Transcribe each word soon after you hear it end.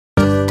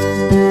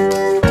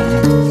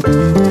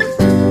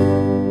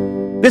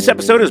This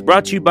episode is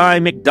brought to you by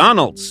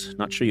McDonald's.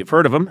 Not sure you've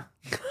heard of them.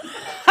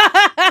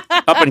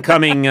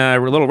 Up-and-coming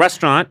little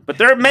restaurant, but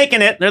they're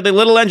making it. They're the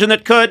little engine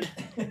that could.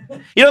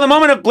 You know, the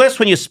moment of bliss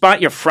when you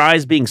spot your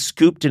fries being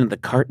scooped into the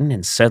carton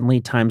and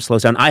suddenly time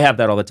slows down. I have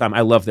that all the time.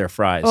 I love their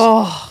fries.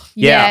 Oh,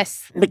 yeah.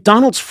 Yes.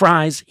 McDonald's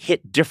fries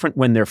hit different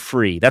when they're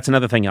free. That's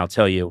another thing I'll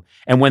tell you.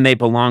 And when they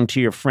belong to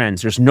your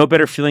friends. There's no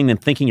better feeling than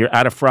thinking you're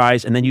out of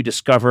fries and then you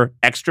discover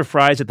extra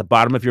fries at the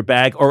bottom of your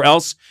bag. Or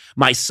else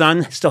my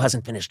son still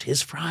hasn't finished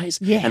his fries.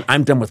 Yeah. And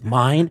I'm done with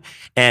mine.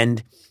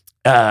 And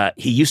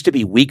he used to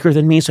be weaker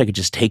than me, so I could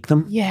just take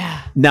them.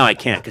 Yeah. Now I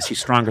can't because he's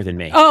stronger than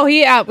me. Oh,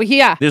 yeah.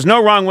 There's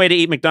no wrong way to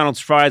eat McDonald's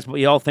fries, but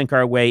we all think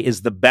our way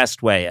is the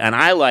best way. And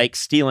I like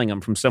stealing them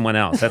from someone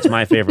else. That's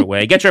my favorite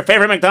way. Get your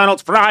favorite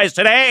McDonald's fries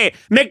today.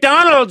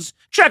 McDonald's!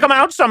 Check them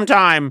out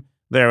sometime.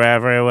 They're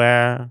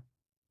everywhere.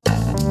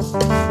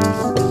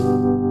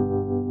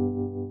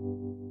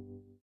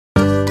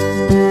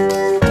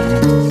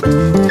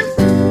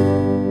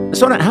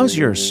 Sona, how's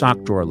your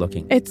sock drawer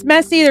looking? It's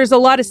messy. There's a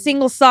lot of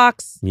single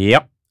socks.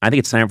 Yep. I think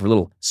it's time for a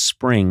little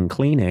spring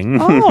cleaning.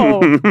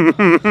 Oh.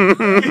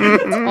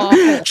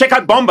 Check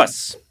out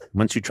Bombas.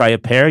 Once you try a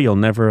pair, you'll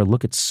never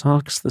look at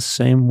socks the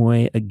same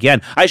way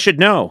again. I should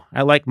know.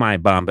 I like my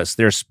Bombas.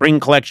 Their spring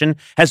collection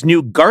has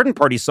new garden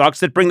party socks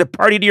that bring the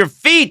party to your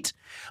feet.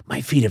 My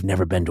feet have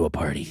never been to a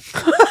party.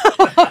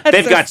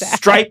 They've got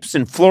stripes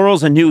and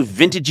florals and new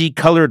vintagey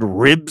colored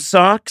rib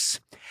socks.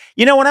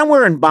 You know, when I'm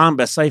wearing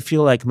Bombas, I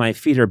feel like my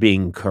feet are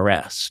being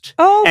caressed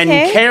and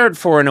cared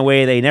for in a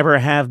way they never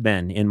have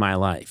been in my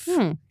life.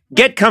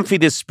 Get comfy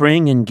this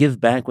spring and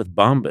give back with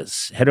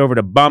Bombas. Head over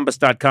to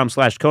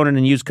bombas.com/Conan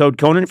and use code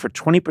Conan for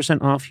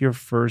 20% off your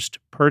first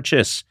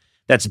purchase.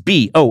 That's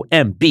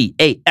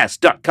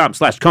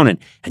BOMBAS.com/Conan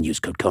and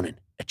use code Conan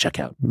at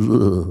checkout.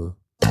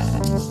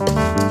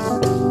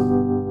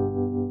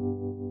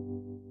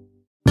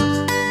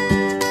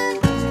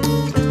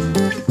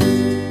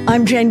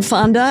 I'm Jane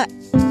Fonda.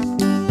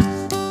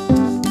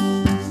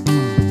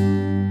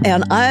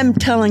 And I'm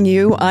telling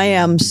you, I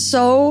am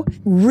so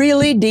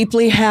really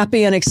deeply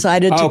happy and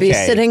excited to be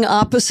sitting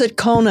opposite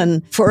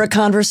Conan for a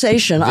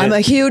conversation. I'm a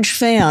huge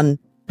fan.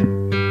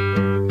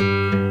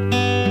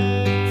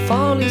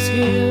 Fall is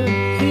here,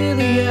 hear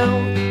the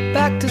yell,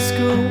 back to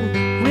school,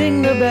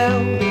 ring the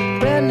bell,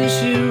 brand new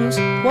shoes,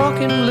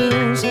 walking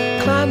blues,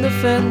 climb the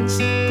fence,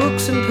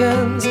 books and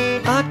pens.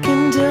 I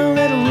can tell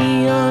that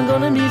we are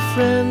gonna be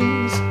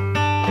friends.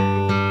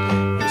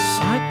 Yes,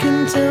 I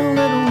can tell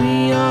that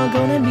we are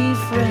gonna be friends.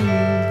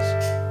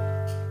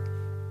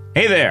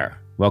 Hey there.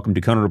 Welcome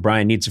to Conan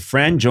O'Brien Needs a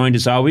Friend, joined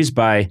as always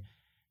by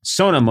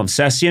Sona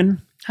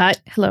Movsesian. Hi.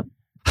 Hello.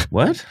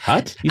 What?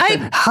 Hut? You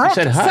said hut.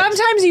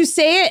 Sometimes you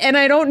say it, and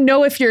I don't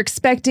know if you're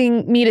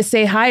expecting me to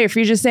say hi or if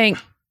you're just saying,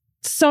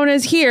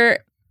 Sona's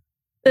here.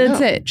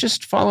 That's it.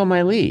 Just follow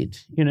my lead,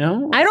 you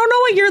know? I don't know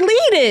what your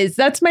lead is.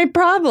 That's my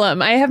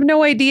problem. I have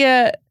no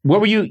idea.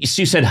 What were you?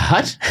 So you said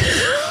hut?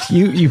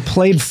 You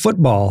played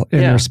football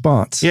in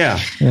response. Yeah.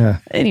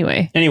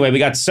 Anyway, we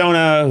got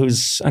Sona,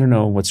 who's, I don't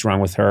know what's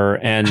wrong with her,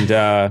 and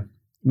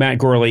Matt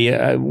Gorley.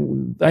 I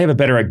have a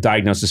better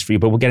diagnosis for you,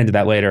 but we'll get into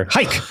that later.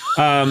 Hike!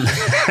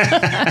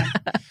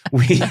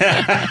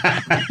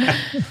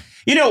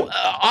 You know,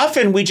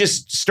 often we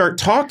just start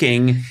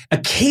talking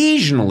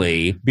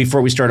occasionally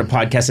before we start a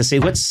podcast. I say,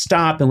 let's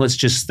stop and let's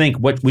just think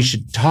what we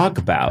should talk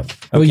about.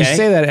 Okay? Well, you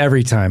say that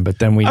every time, but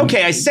then we...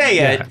 Okay, I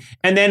say it,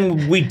 and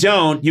then we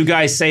don't. You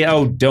guys say,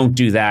 oh, don't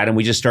do that, and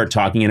we just start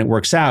talking, and it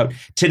works out.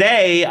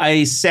 Today,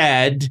 I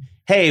said,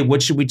 hey,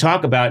 what should we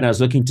talk about? And I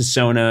was looking to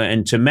Sona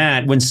and to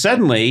Matt, when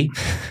suddenly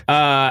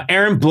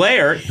Aaron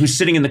Blair, who's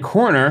sitting in the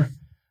corner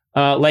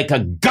like a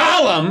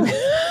golem...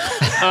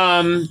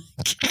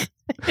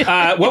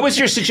 what was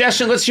your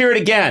suggestion? Let's hear it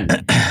again.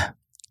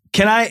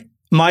 Can I?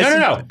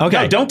 No.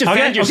 Okay. No, don't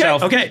defend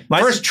yourself. Okay.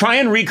 First, try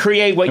and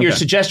recreate what your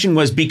suggestion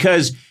was,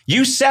 because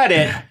you said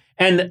it,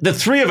 and the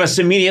three of us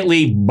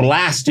immediately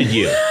blasted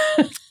you.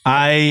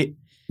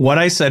 What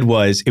I said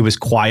was, it was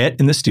quiet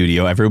in the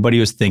studio. Everybody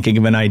was thinking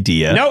of an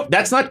idea. No,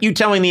 that's not you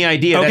telling the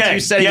idea. Okay. That's you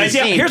setting the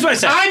scene. Here's what I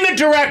said. I'm the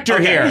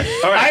director here.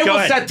 All right, I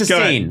will set the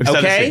scene.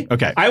 Okay?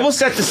 Okay. I will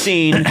set the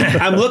scene.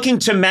 I'm looking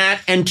to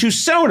Matt and to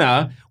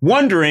Sona,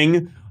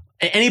 wondering...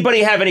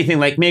 Anybody have anything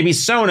like maybe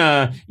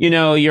Sona, you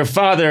know, your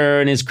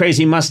father and his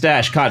crazy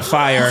mustache caught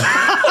fire,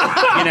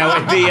 you know,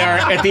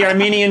 at the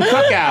Armenian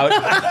cookout,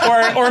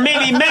 or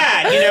maybe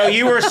Matt, you know,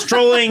 you were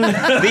strolling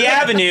the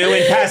avenue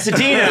in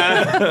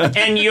Pasadena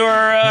and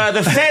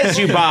the fez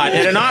you bought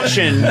at an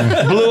auction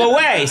blew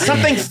away,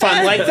 something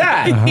fun like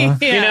that,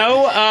 you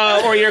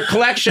know, or your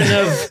collection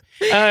of.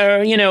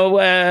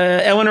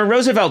 Eleanor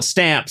Roosevelt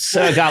stamps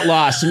got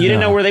lost and you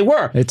didn't know where they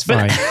were. It's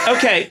fine.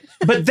 Okay,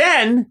 but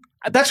then.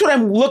 That's what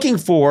I'm looking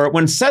for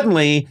when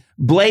suddenly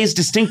Blaze's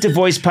distinctive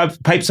voice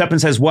pipes up and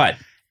says what?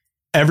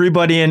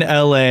 Everybody in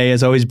LA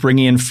is always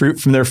bringing in fruit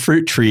from their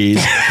fruit trees.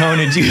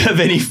 Conan, do you have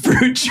any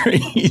fruit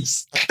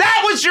trees?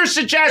 That was your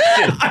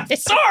suggestion. I'm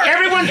sorry.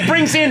 Everyone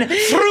brings in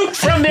fruit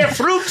from their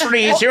fruit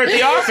trees here at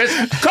the office.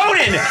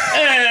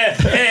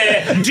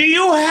 Conan, do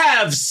you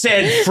have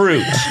said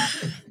fruit?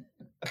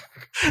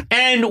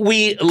 and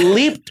we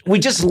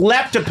just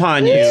leapt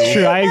upon you. It's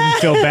true. I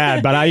feel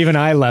bad, but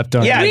I leapt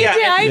on you.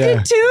 I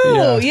did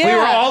too. Yeah. We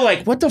were all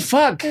like, what the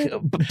fuck?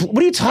 What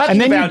are you talking about?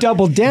 And then you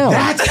doubled down.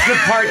 That's the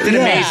part that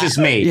amazes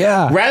me.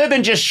 Yeah. Rather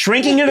than just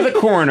shrinking into the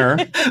corner,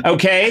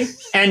 okay,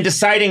 and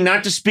deciding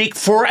not to speak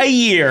for a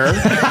year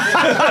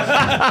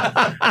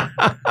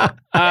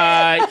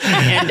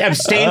and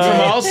abstain from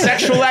all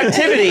sexual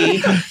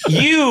activity,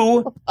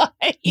 you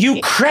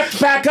crept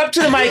back up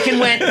to the mic and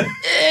went,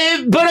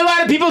 but a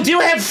lot of people do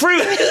have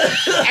fruit.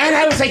 And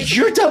I was like,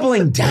 you're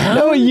doubling down?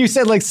 No, you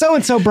said like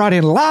so-and-so brought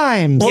in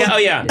limes. Yeah, oh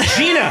yeah.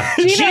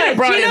 Gina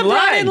brought in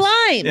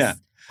limes. Yeah.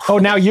 Oh,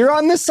 now you're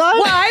on this side?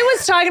 Well, I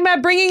was talking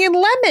about bringing in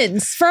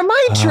lemons from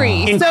my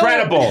tree.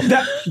 Incredible.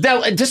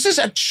 This is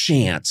a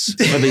chance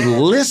for the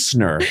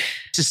listener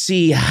to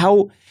see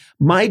how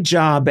my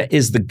job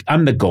is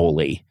I'm the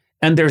goalie.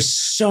 And there's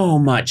so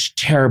much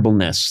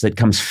terribleness that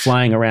comes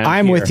flying around.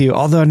 I'm with you.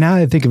 Although now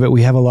I think of it,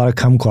 we have a lot of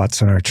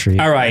kumquats on our tree.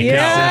 All right.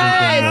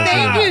 Yeah,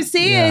 thank you.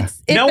 See, no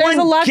there's one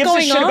a lot gives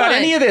going a shit on. about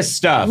any of this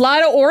stuff. A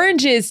lot of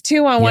oranges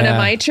too on one of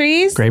my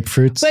trees.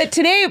 Grapefruits. But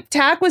today,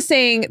 Tack was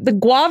saying the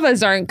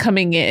guavas aren't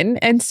coming in,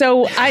 and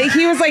so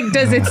he was like,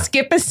 "Does it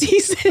skip a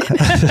season?"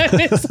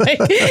 It's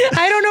like,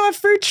 I don't know if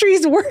fruit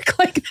trees work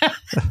like that.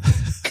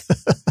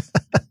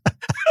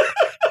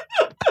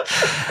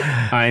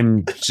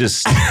 I'm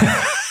just.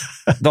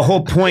 The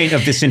whole point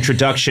of this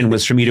introduction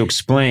was for me to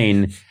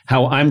explain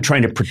how I'm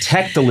trying to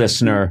protect the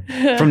listener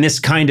from this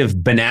kind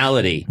of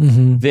banality.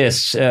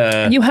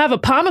 Mm-hmm. You have a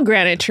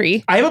pomegranate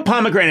tree. I have a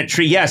pomegranate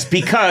tree, yes,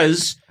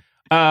 because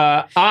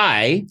Here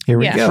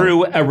we go.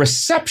 threw a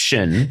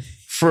reception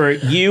for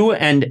you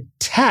and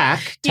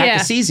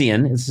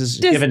Tackasizian. This is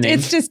a given name.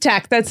 It's just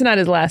Tack. That's not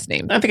his last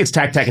name. I think it's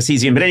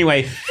Tackasizian. But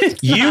anyway,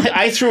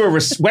 I threw a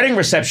wedding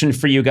reception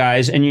for you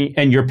guys,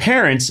 and your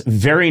parents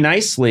very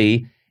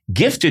nicely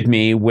gifted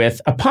me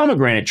with a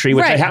pomegranate tree,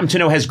 which I happen to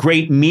know has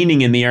great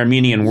meaning in the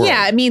Armenian world.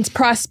 Yeah, it means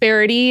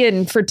prosperity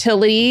and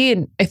fertility,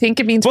 and I think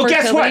it means fertility.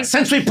 Guess what?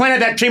 Since we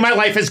planted that tree, my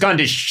life has gone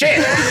to shit.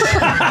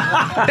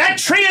 That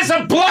tree is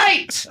a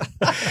blight.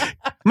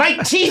 My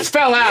teeth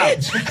fell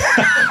out.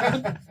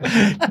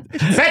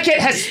 Beckett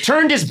has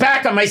turned his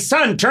back on my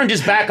son, turned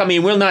his back on me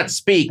and will not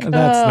speak. That's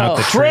not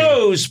the tree.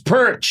 Crows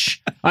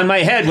perch on my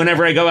head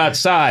whenever I go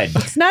outside.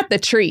 It's not the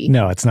tree.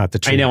 No, it's not the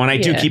tree. I know, and I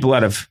do keep a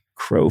lot of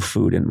crow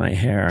food in my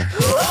hair.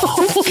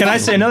 Can I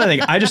say another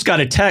thing? I just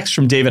got a text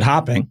from David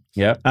Hopping,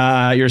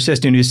 your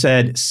assistant, who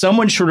said,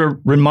 someone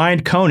should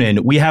remind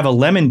Conan we have a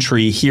lemon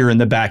tree here in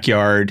the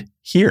backyard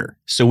here.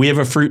 So we have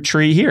a fruit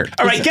tree here.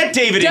 All right, get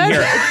David in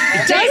here.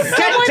 Does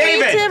someone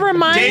need to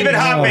remind David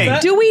Hopping.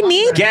 Do we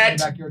need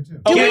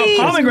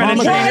pomegranate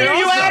tree. Why are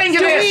you adding to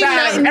this,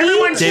 Adam?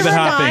 Everyone's David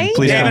Hopping,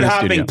 please. David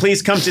Hopping,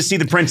 please come to see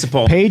the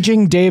principal.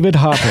 Paging David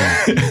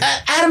Hopping.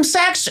 Adam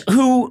Sachs,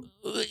 who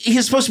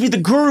he's supposed to be the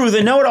guru,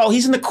 the know-it-all.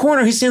 He's in the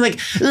corner. He's saying like,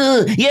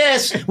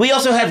 yes, we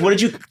also have, what did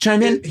you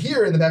chime in?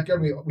 Here in the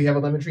backyard, we have a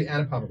lemon tree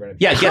and a pomegranate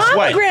tree. Yeah, guess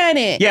what?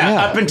 Pomegranate.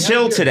 Yeah, up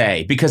until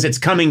today, because it's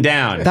coming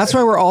down. That's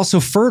why we're all so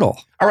fertile.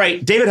 All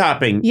right, David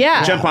Hopping.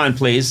 Yeah. Jump on,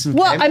 please.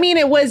 Well, I mean,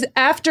 it was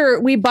after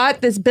we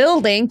bought this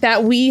building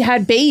that we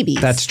had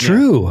babies. That's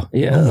true.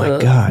 Yeah. Oh my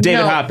God.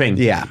 David Hopping.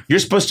 Yeah. You're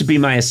supposed to be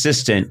my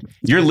assistant.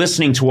 You're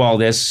listening to all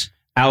this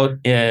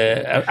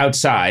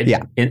outside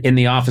in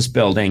the office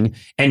building,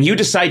 and you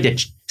decide to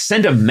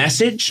send a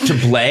message to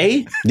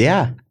Blay.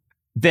 Yeah.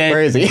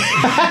 Where is he?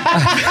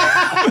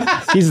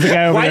 He's the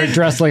guy over there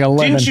dressed like a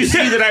lemon. Didn't you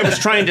see that I was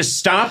trying to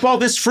stop all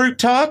this fruit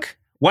talk?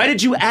 Why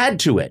did you add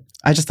to it?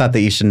 I just thought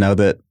that you should know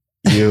that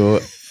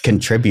you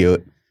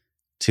contribute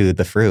to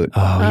the fruit.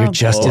 Oh, you're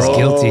just as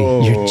guilty.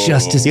 You're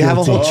just as guilty. You have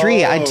a whole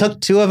tree. I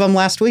took 2 of them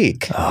last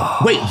week.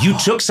 Wait, you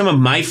took some of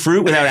my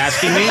fruit without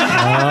asking me?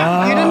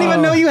 You didn't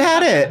even know you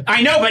had it.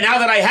 I know, but now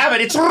that I have it,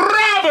 it's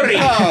robbery.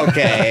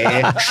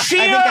 Okay.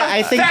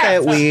 I think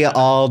that we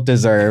all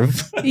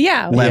deserve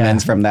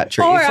lemons from that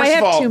tree. Or First I of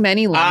have all, too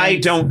many lemons. I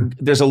don't.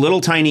 There's a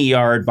little tiny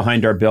yard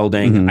behind our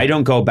building. Mm-hmm. I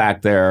don't go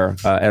back there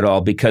at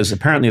all because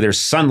apparently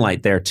there's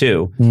sunlight there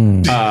too.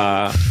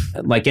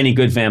 Like any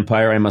good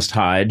vampire, I must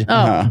hide.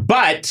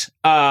 But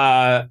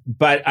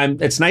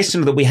it's nice to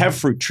know that we have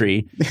fruit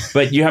tree,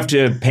 but you have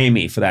to pay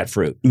me for that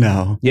fruit.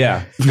 No.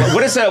 Yeah.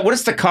 What is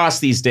the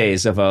cost these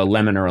days of a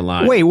lemon or a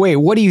lime? Wait.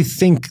 What do you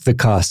think the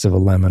cost of a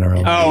lemon or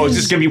a lime? Oh, is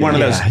this going to be one of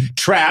those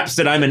traps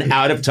that I'm an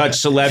out-of-touch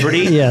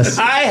celebrity? Yes.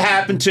 I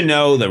happen to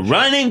know the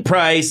running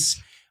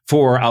price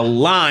for a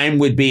lime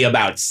would be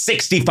about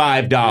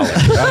 $65.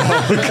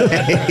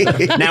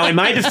 Okay. Now, in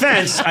my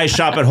defense, I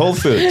shop at Whole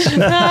Foods.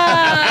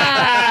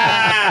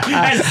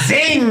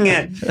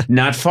 Zing!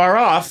 Not far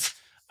off.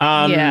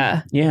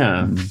 Yeah.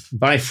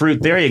 Buy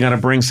fruit there. You got to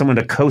bring someone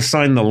to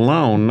co-sign the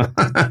loan.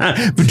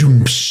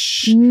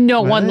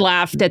 No one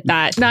laughed at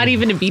that. Not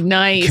even to be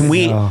nice. Can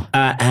we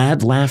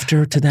add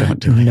laughter to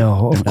that?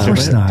 No, of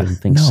course not.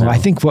 No, I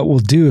think what we'll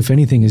do, if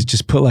anything, is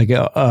just put like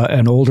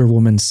an older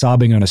woman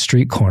sobbing on a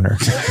street corner.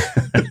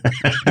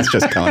 It's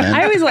just Conan.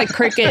 I always like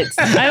crickets.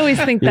 I always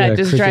think that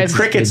just drives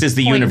crickets is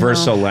the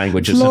universal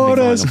language of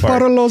Flores something falling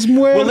para apart. los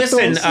muertos. Well,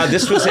 listen,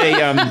 this was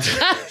a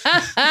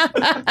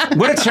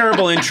what a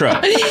terrible intro.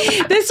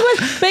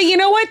 But you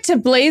know what? To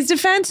Blaze's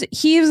defense,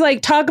 he was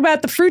like, talk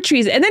about the fruit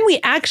trees, and then we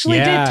actually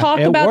did talk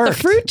about the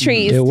fruit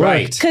trees. It worked.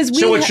 Right.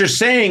 So what you're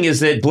saying is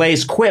that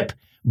Blaze quip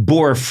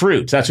bore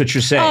fruit. That's what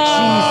you're saying. Jesus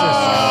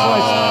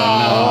Christ.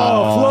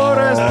 Oh,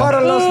 Flores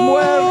para los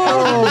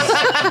muertos.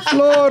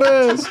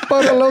 Flores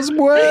para los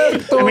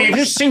muertos. I mean, have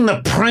you seen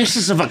the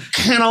prices of a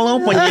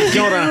cantaloupe when you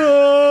go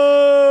to...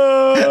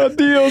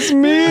 Dios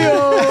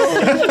mío.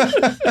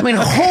 I mean,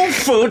 Whole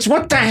Foods,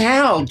 what the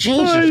hell?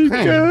 Jesus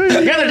Christ.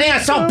 The other day I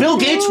saw Bill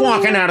Gates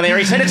walking out of there.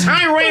 He said, it's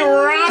highway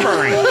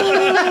robbery.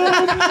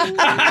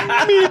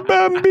 Mi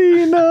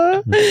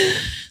bambina.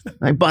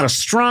 I bought a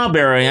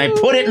strawberry. I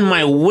put it in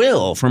my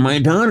will for my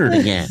daughter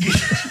to get.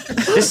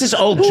 This is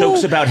old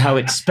jokes about how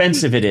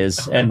expensive it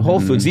is at Whole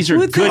Foods. These are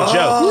good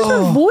jokes. Who's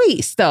her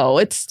voice, though?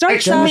 It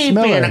starts It's me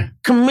being a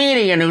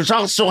comedian who's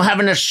also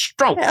having a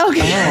stroke.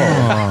 Okay.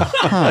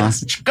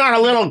 She got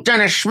a little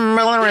Dennis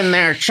Miller in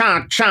there,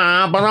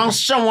 cha-cha, but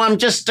also I'm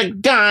just a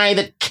guy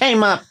that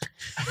came up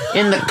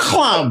in the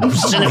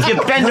clubs. And if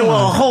you've been to a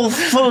Whole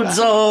Foods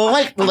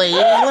lately,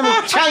 let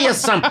me tell you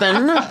something.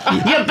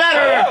 You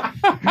better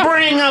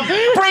bring a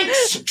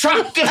Brinks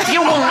truck if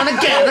you want to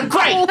get a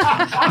grape.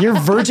 You're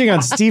verging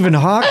on Stephen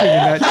Hawking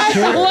in that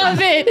shit. I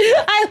love it.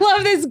 I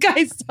love this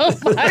guy so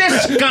much.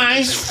 This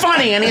guy's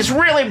funny, and he's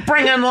really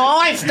bringing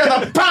life to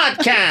the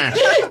podcast.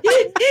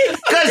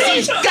 Because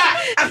he's got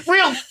a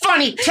real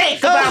funny take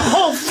about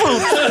Whole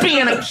Foods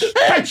being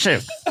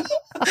expensive.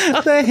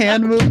 The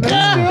hand movement.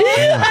 I'm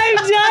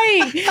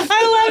dying.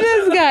 I love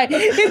this guy.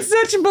 It's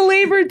such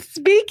belabored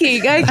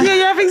speaking. I'm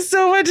having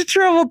so much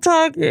trouble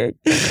talking.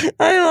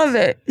 I love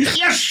it.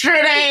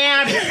 Yesterday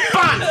I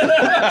bought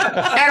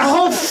at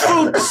Whole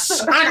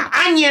Foods an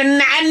onion,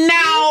 and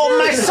now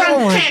my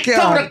son can't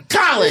go to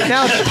college.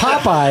 Now it's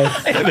Popeye.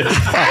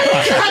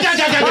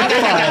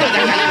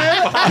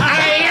 I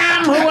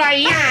am who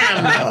I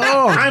am.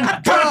 I'm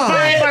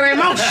Popeye, but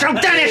I'm also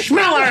Dennis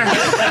Miller.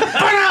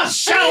 But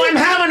also I'm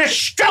having a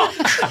stroke.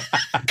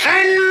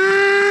 And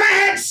my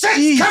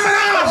headset's coming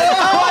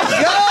off.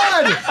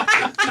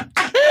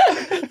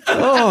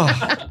 Oh,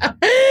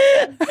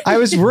 I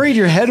was worried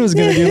your head was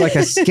going to do like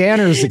a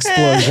scanner's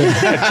explosion.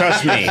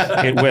 Trust me,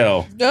 it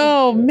will.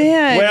 Oh,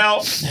 man.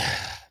 Well,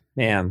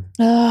 man.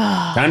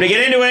 Time to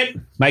get into it.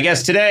 My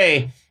guest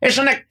today is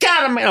an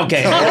academy.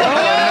 Okay. No.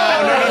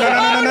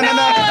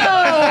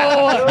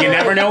 You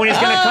never know when he's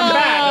going to come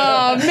back.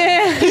 Oh,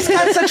 man. He's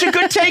got such a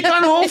good take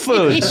on Whole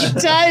Foods. He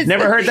does.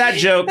 Never heard that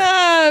joke.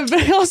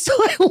 But also,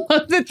 I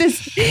love that this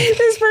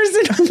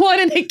person won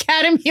an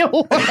Academy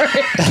Award.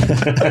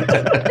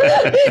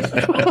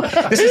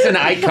 This is an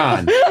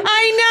icon.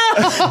 I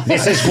know.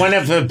 This is one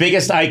of the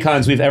biggest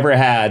icons we've ever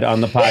had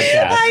on the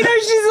podcast. I know,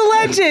 she's a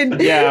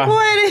legend. Yeah.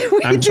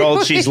 What I'm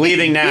told she's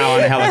leaving now on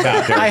a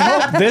helicopter. I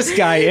hope this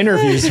guy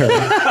interviews her.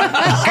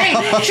 Hey,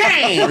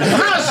 Jane,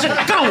 how's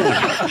it going?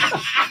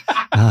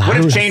 What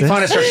if Jane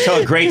Fonda starts to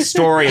tell a great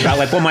story about,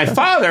 like, well, my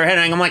father, and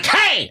I'm like,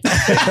 hey,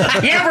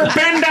 you ever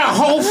been to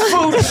Whole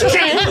Foods,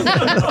 Jane?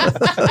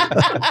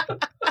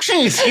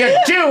 If you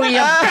do,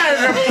 you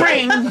better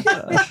bring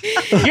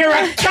your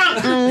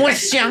accountant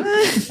with you.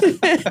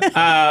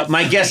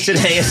 My guest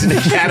today is an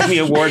Academy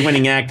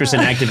Award-winning actress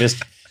and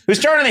activist who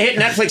starred in the hit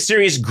Netflix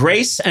series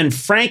Grace and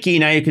Frankie.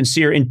 Now you can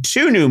see her in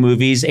 2 new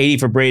movies, 80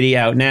 for Brady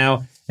out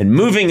now, and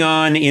Moving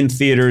On in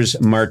theaters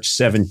March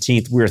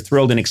 17th. We're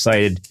thrilled and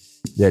excited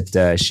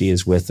that she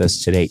is with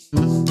us today.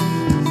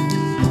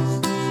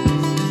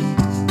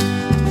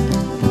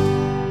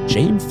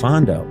 Jane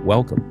Fonda,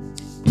 welcome.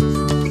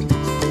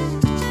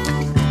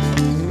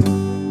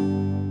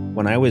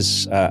 When I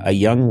was a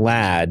young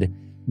lad,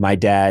 my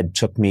dad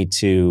took me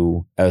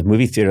to a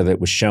movie theater that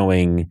was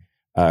showing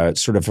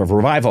sort of a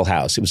revival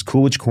house. It was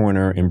Coolidge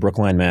Corner in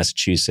Brookline,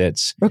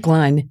 Massachusetts.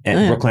 Brookline,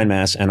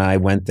 Mass. And I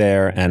went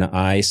there and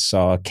I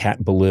saw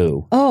Cat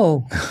Ballou.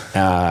 Oh.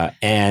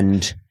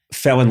 And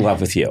fell in love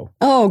with you.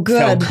 Oh, good.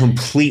 Fell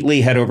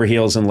completely head over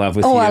heels in love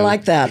with you. Oh, I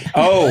like that.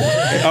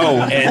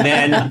 And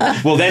then,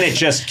 well, then it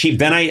just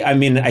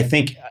I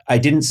think I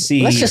didn't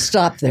see. Let's just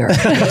stop there. It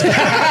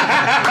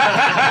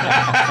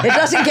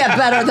doesn't get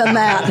better than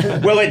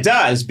that. Well, it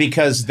does,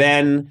 because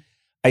then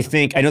I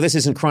know this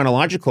isn't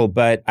chronological,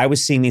 but I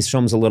was seeing these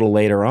films a little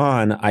later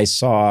on. I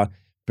saw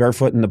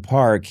Barefoot in the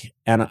Park,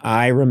 and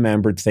I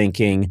remembered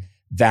thinking,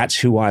 that's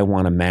who I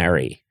want to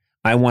marry.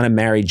 I want to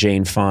marry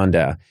Jane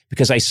Fonda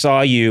because I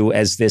saw you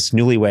as this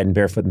newlywed and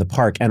barefoot in the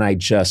park, and I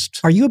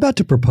just... Are you about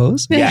to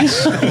propose?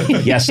 Yes.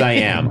 Yes, I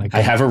am.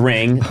 I have a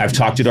ring. I've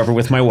talked it over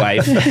with my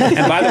wife.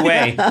 And by the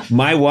way,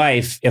 my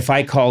wife, if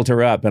I called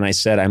her up and I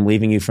said, I'm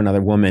leaving you for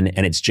another woman,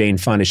 and it's Jane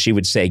Fonda, she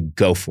would say,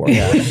 go for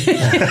it.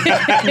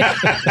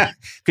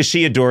 Because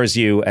she adores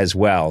you as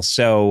well.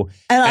 So...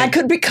 And I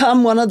could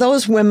become one of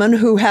those women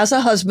who has a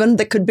husband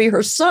that could be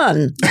her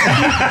son.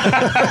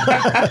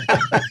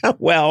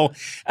 Well,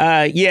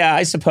 yeah,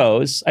 I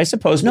suppose.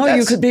 No,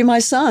 you could be my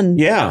son.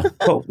 Yeah.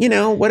 Well,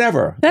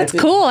 whatever. That's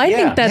cool. I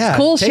think that's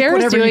cool.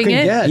 Cher's doing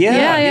it.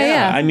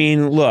 Yeah. I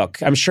mean,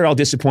 look, I'm sure I'll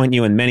disappoint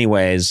you in many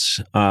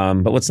ways,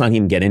 but let's not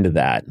even get into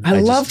that. I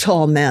love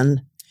tall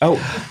men. Oh.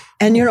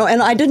 And,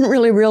 and I didn't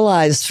really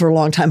realize for a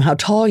long time how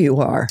tall you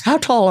are. How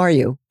tall are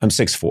you? I'm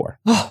 6'4".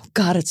 Oh,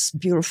 God, it's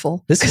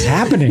beautiful. This is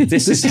happening.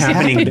 This is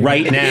happening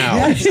right now.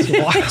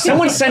 Yes.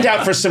 Someone sent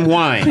out for some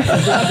wine.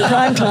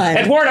 Prime time.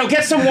 Eduardo,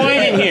 get some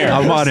wine in here.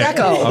 I'm on it.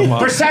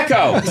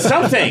 Prosecco.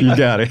 Something. You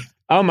got it.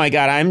 Oh, my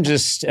God. I'm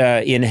just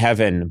in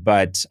heaven.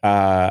 But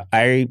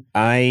I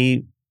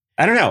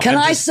don't know. Can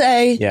I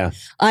say,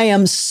 I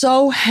am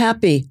so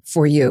happy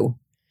for you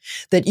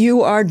that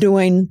you are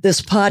doing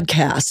this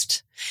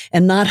podcast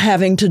and not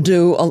having to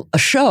do a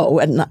show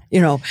and not,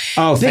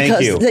 Oh,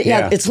 thank you.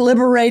 It's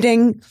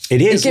liberating. It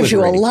is. It gives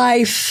you a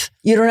life.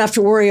 You don't have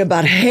to worry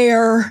about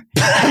hair.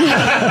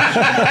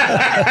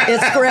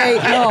 It's great.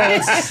 No,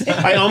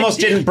 I almost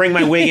didn't bring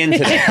my wig in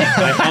today.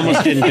 I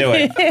almost didn't do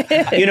it.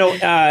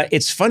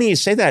 It's funny you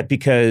say that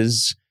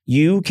because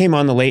you came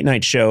on the late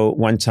night show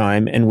one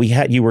time and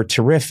you were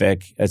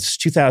terrific. It's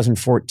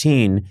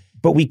 2014.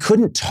 But we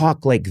couldn't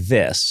talk like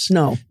this.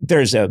 No.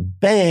 There's a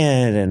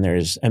band and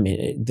there's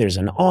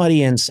an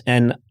audience.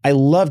 And I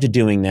loved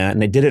doing that.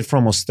 And I did it for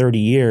almost 30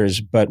 years.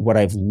 But what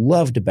I've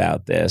loved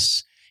about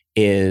this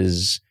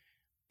is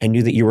I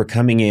knew that you were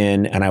coming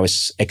in and I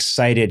was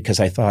excited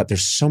because I thought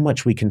there's so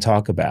much we can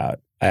talk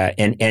about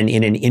and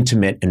in an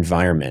intimate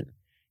environment.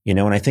 And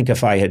I think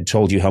if I had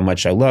told you how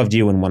much I loved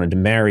you and wanted to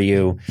marry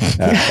you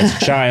as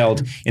a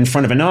child in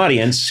front of an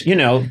audience,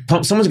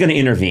 someone's going to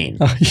intervene.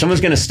 Someone's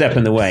going to step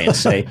in the way and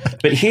say,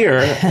 but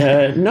here,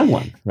 no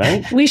one,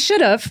 right? We should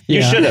have.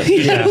 You should have.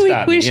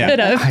 We should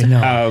have. I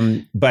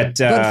know. But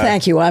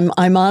thank you.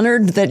 I'm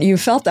honored that you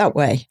felt that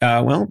way.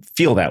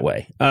 Feel that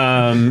way.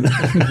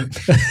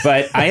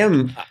 But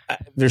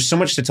there's so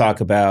much to talk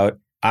about.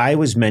 I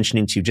was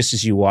mentioning to you just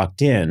as you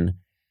walked in,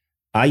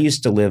 I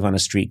used to live on a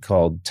street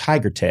called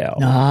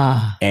Tigertail.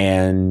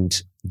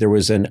 And there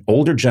was an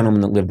older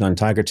gentleman that lived on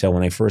Tigertail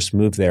when I first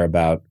moved there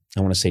about,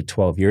 I want to say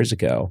 12 years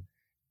ago.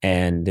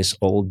 And this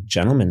old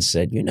gentleman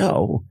said,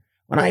 when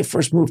I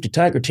first moved to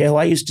Tigertail,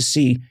 I used to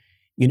see,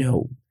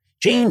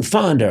 Jane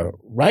Fonda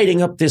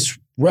riding up this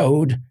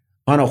road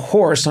on a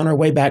horse on her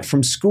way back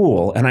from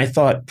school. And I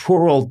thought,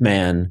 poor old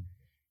man,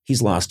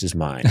 he's lost his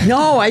mind.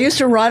 No, I used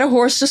to ride a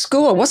horse to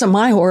school. It wasn't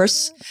my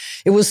horse.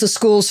 It was the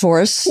school's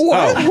horse.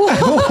 Was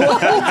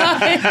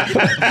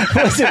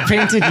it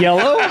painted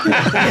yellow?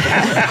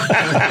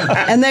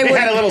 And they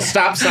had a little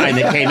stop sign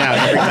that came out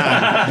every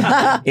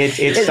time.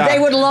 It stopped. They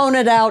would loan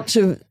it out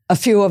to a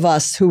few of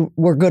us who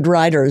were good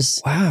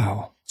riders.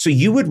 Wow. So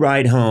you would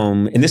ride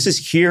home, and this is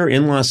here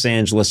in Los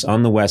Angeles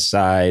on the west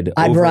side.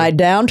 I'd ride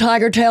down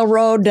Tigertail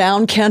Road,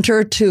 down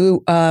Kenter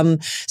to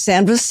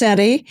San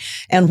Vicente,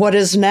 and what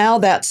is now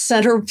that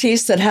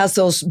centerpiece that has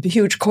those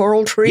huge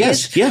coral trees.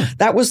 Yes, yeah.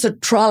 That was the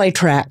trolley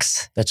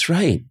tracks. That's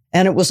right.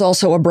 And it was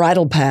also a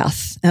bridle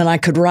path. And I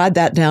could ride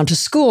that down to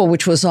school,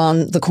 which was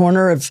on the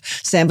corner of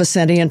San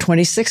Vicente and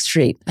 26th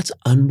Street. That's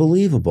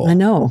unbelievable. I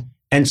know.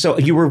 And so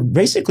you were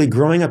basically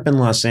growing up in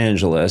Los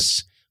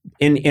Angeles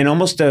in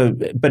almost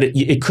but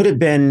it could have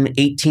been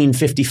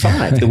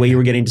 1855, the way you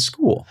were getting to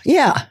school.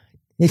 Yeah.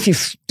 If you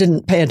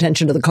didn't pay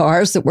attention to the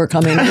cars that were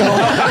coming and going.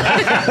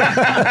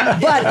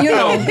 But,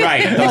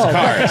 right, those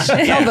cars.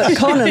 No, but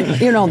Conan,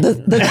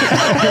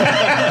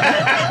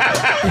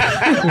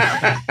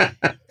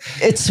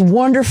 it's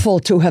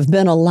wonderful to have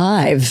been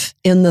alive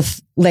in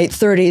the late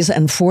 30s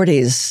and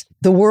 40s.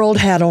 The world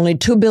had only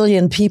 2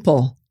 billion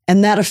people,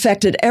 and that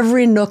affected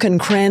every nook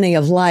and cranny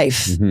of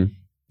life. Mm-hmm.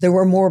 There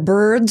were more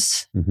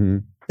birds. Mm-hmm.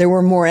 There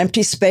were more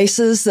empty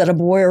spaces that a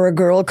boy or a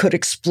girl could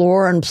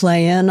explore and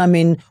play in. I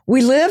mean,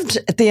 we lived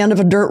at the end of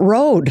a dirt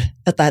road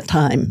at that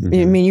time. Mm-hmm.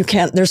 I mean,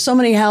 there's so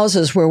many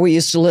houses where we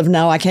used to live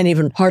now, I can't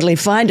even hardly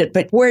find it.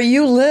 But where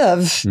you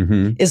live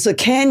is a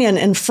canyon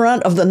in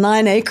front of the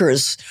 9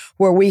 acres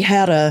where we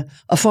had a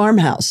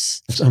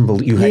farmhouse. It's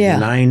unbelievable. You had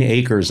 9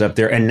 acres up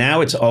there, and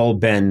now it's all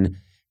been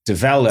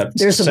developed.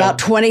 There's about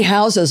 20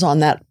 houses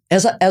on that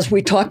as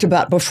we talked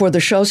about before the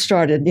show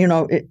started,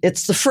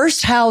 it's the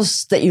first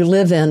house that you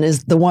live in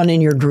is the one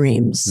in your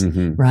dreams,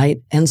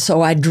 right? And so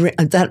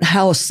that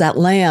house, that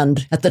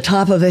land at the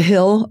top of a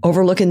hill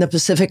overlooking the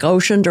Pacific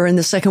Ocean during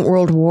the Second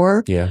World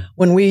War. Yeah.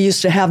 When we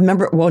used to have,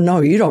 well,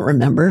 no, you don't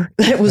remember.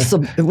 It was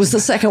the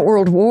Second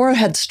World War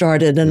had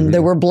started, and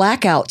there were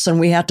blackouts, and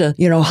we had to,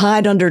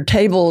 hide under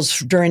tables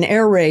during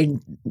air raid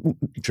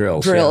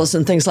drills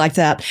and things like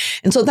that.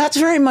 And so that's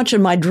very much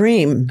in my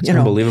dream. It's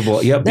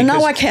unbelievable. Yeah. And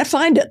now I can't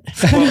find it.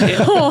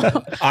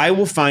 I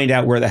will find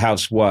out where the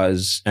house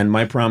was, and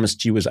my promise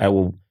to you is I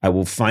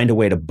will find a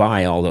way to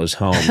buy all those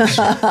homes,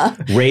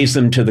 raze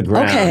them to the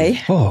ground,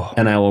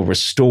 and I will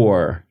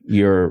restore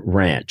your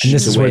ranch. And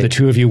this is where the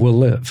two of you will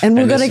live. And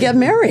we're going to get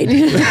married.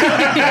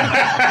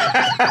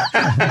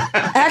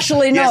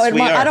 Actually, no, Yes,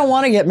 I don't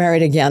want to get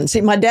married again.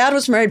 See, my dad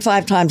was married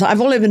 5 times. I've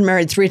only been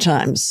married 3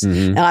 times.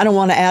 And I don't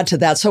want to add to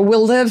that. So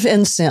we'll live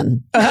in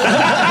sin.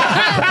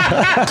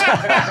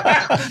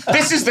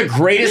 This is the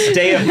greatest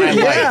day of my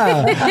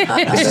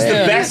life. This is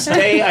the best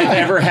day I've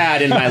ever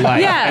had in my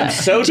life. Yeah. I'm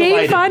so Jane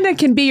delighted. Fonda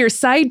can be your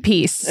side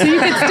piece. So you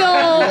could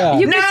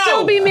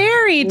still be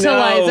married to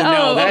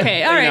Liza.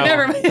 Okay. All right.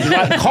 Never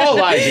mind. Call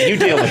Liza. You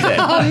deal with it.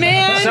 Oh,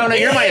 man. Sona,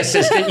 you're my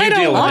assistant. You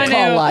deal with it.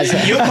 I'll call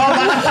Liza. You call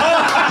Liza.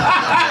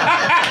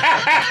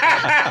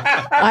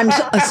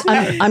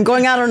 I'm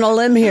going out on a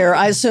limb here.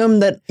 I assume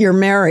that you're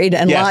married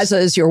and Liza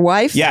is your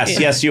wife?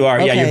 Yes, you are.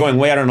 Okay. Yeah, you're going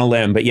way out on a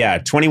limb. But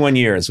 21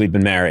 years we've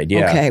been married.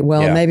 Yeah. Okay,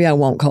 well, maybe I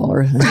won't call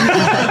her.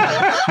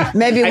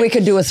 Maybe we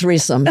could do a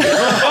threesome.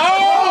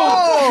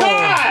 Oh,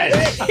 God!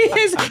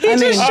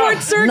 He's just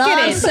short-circuited.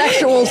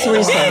 Non-sexual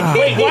threesome.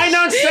 Wait, why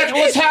non-sexual?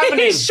 What's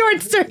happening? He's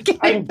short-circuited.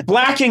 I'm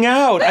blacking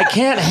out. I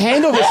can't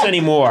handle this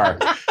anymore.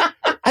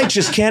 I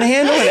just can't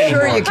handle it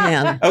anymore. Sure you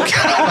can. Okay.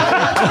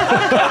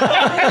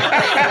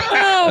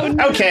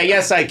 Okay,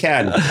 yes, I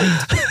can.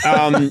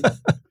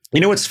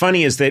 What's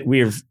funny is that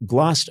we've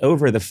glossed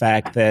over the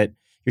fact that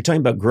you're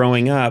talking about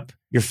growing up.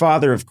 Your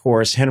father, of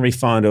course, Henry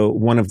Fonda,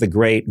 one of the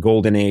great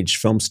golden age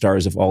film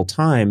stars of all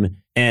time.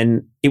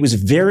 And it was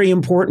very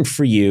important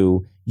for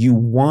you. You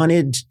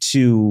wanted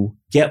to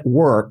get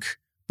work,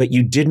 but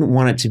you didn't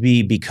want it to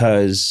be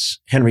because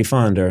Henry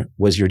Fonda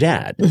was your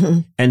dad.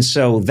 And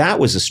so that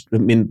was,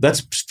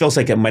 that feels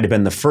like it might have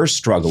been the first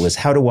struggle is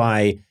how do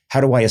I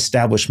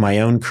establish my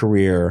own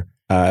career?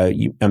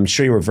 I'm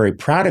sure you were very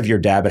proud of your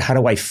dad, but how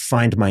do I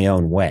find my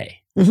own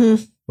way?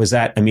 Was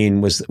that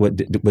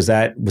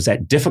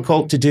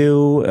difficult to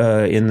do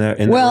in the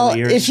early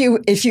years?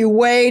 if you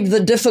weighed the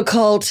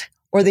difficult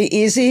or the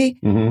easy,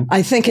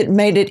 I think it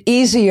made it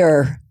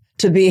easier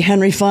to be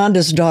Henry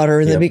Fonda's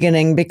daughter in the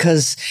beginning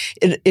because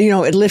it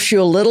lifts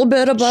you a little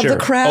bit above the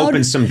crowd.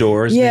 Opens some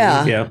doors. Yeah.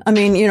 Maybe. Yeah. I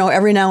mean,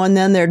 every now and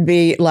then there'd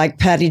be like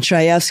Patty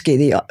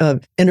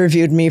Chayefsky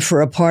interviewed me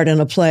for a part in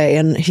a play.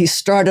 And he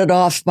started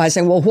off by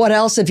saying, well, what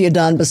else have you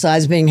done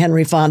besides being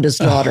Henry Fonda's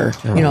daughter?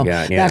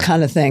 That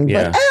kind of thing.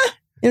 Yeah.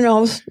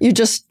 But, you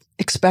just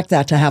expect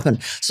that to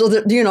happen. So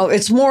that,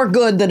 it's more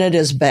good than it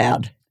is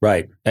bad.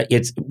 Right.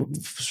 It's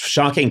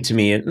shocking to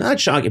me. Not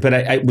shocking, but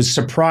I was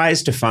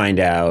surprised to find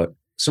out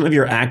some of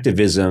your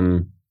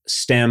activism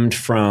stemmed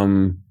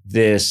from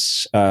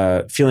this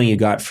feeling you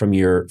got from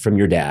your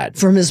dad.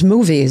 From his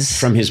movies.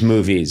 From his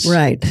movies.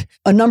 Right.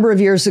 A number of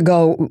years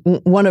ago,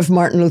 one of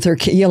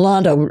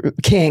Yolanda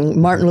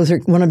King,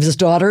 one of his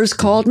daughters,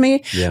 called me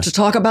to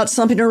talk about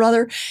something or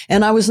other.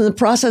 And I was in the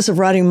process of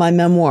writing my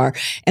memoir.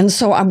 And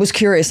so I was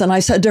curious. And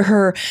I said to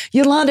her,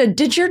 Yolanda,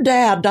 did your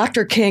dad,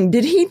 Dr. King,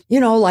 did he,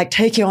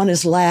 take you on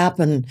his lap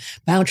and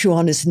bounce you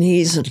on his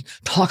knees and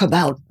talk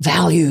about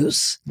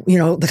values,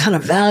 the kind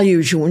of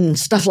values and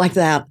stuff like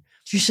that?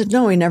 She said,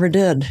 no, he never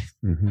did.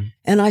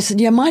 And I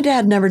said, yeah, my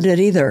dad never did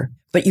either.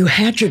 But you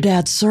had your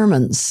dad's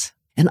sermons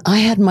and I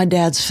had my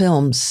dad's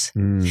films.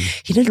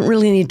 He didn't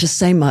really need to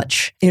say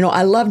much.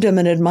 I loved him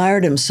and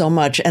admired him so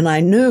much. And I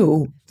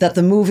knew that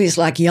the movies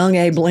like Young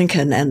Abe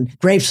Lincoln and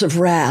Grapes of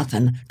Wrath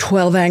and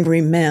 12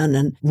 Angry Men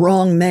and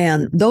Wrong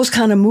Man, those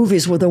kind of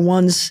movies were the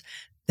ones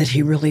that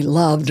he really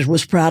loved and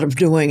was proud of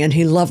doing. And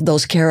he loved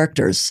those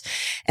characters.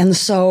 And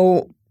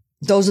so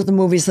those are the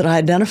movies that I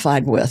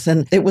identified with.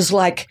 And it was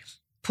like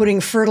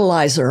putting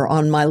fertilizer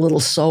on my little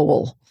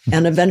soul.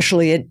 And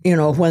eventually, it,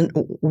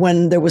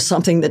 when there was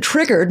something that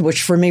triggered,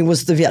 which for me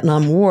was the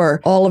Vietnam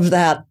War, all of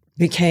that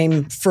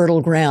became fertile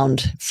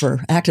ground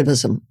for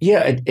activism.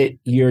 Yeah,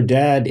 your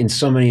dad, in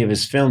so many of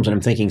his films, and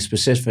I'm thinking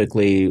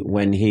specifically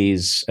when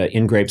he's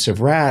in Grapes of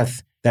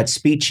Wrath, that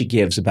speech he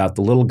gives about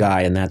the little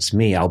guy, and that's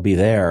me, I'll be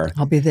there.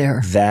 I'll be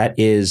there.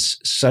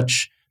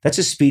 That's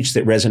a speech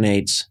that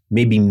resonates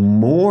maybe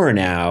more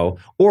now,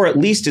 or at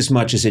least as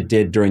much as it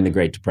did during the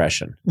Great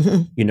Depression.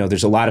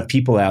 There's a lot of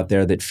people out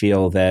there that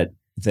feel that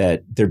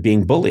they're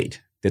being bullied,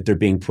 that they're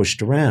being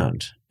pushed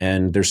around.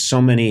 And there's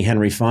so many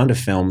Henry Fonda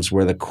films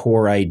where the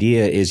core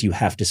idea is you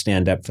have to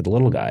stand up for the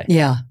little guy.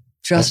 Yeah.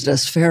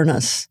 Justice,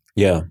 fairness.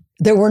 Yeah.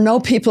 there were no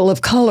people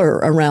of color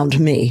around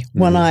me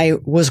when I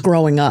was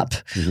growing up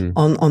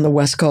on the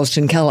West Coast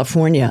in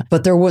California.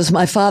 But there was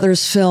my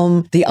father's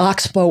film, The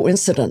Oxbow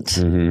Incident,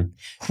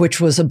 which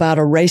was about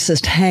a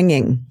racist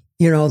hanging.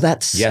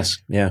 That's... Yes,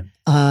 yeah.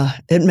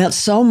 It meant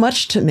so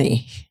much to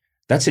me.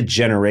 That's a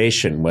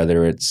generation,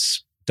 whether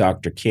it's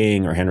Dr.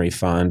 King or Henry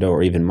Fonda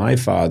or even my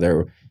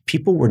father,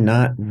 people were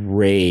not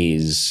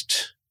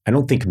raised, I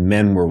don't think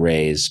men were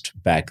raised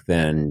back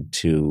then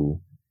to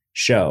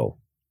show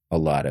a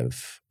lot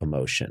of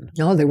emotion.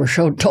 No, they were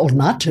told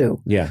not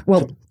to. Yeah.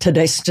 Well,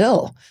 today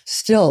still,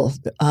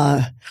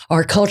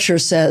 our culture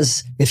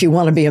says if you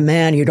want to be a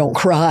man, you don't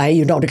cry,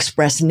 you don't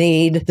express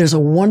need. There's a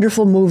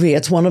wonderful movie.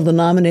 It's one of the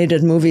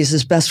nominated movies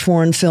as Best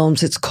Foreign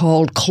Films. It's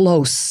called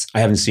Close. I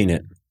haven't seen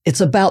it.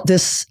 It's about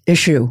this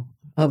issue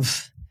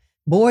of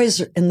boys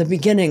in the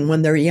beginning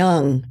when they're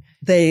young.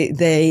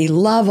 They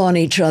love on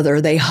each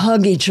other. They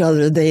hug each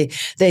other.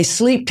 They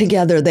sleep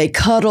together. They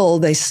cuddle.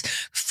 They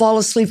fall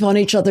asleep on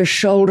each other's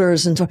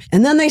shoulders. And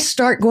then they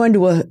start going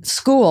to a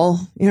school,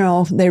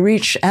 they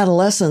reach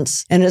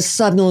adolescence and it's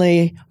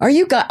suddenly, are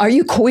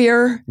you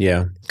queer?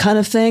 Yeah. Kind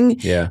of thing.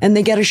 Yeah. And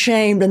they get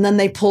ashamed and then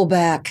they pull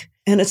back.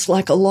 And it's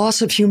like a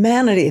loss of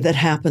humanity that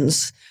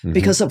happens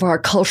because of our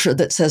culture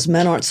that says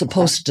men aren't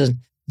supposed to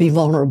be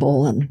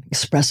vulnerable and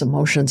express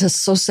emotions. It's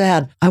so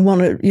sad. I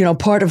want to,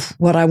 part of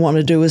what I want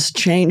to do is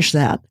change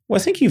that. Well,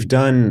 I think you've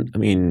done,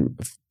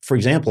 for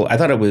example, I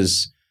thought it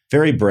was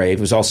very brave.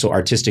 It was also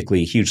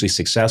artistically hugely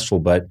successful.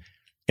 But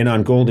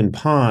on Golden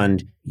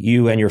Pond,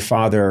 you and your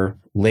father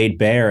laid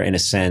bare, in a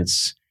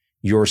sense,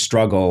 your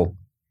struggle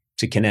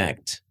to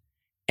connect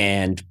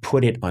and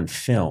put it on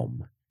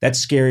film.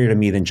 That's scarier to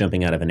me than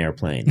jumping out of an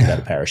airplane without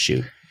a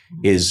parachute.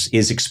 Is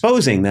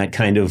exposing that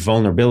kind of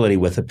vulnerability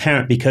with a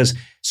parent, because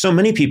so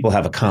many people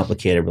have a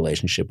complicated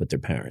relationship with their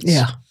parents.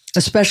 Yeah,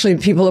 especially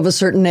people of a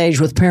certain age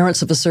with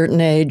parents of a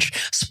certain age,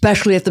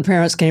 especially if the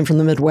parents came from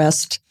the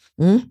Midwest.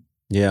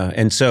 Yeah,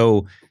 and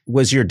so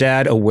was your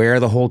dad aware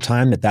the whole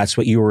time that that's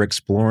what you were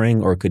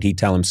exploring, or could he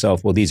tell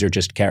himself, well, these are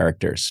just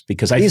characters?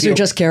 Because these are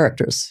just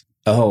characters.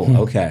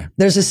 Oh, okay.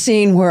 There's a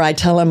scene where I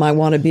tell him I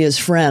want to be his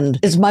friend.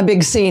 It's my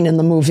big scene in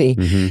the movie.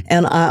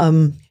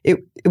 And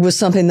it was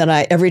something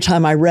that every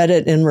time I read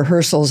it in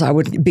rehearsals, I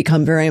would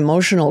become very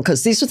emotional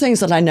because these are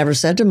things that I never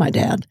said to my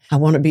dad. I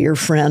want to be your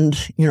friend,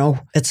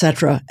 et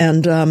cetera.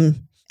 And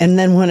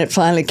then when it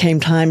finally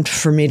came time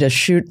for me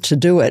to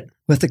do it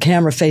with the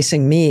camera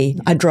facing me,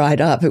 I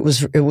dried up. It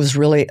was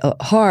really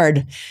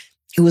hard.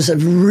 It was a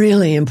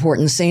really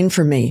important scene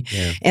for me.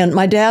 Yeah. And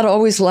my dad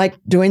always liked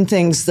doing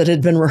things that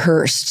had been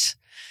rehearsed.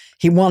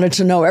 He wanted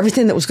to know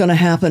everything that was going to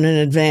happen in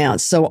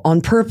advance. So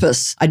on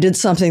purpose, I did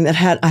something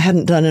that I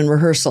hadn't done in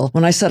rehearsal.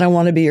 When I said, I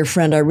want to be your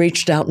friend, I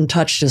reached out and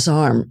touched his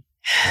arm.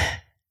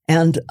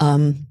 And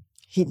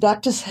he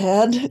ducked his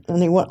head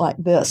and he went like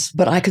this.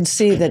 But I could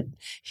see that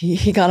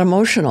he got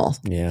emotional.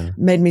 Yeah.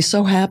 Made me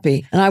so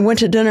happy. And I went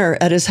to dinner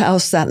at his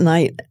house that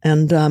night.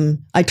 And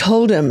I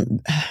told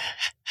him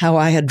how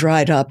I had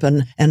dried up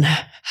and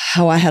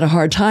how I had a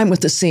hard time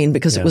with the scene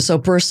because it was so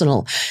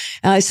personal.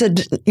 And I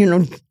said,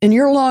 in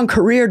your long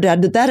career, Dad,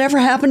 did that ever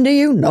happen to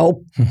you?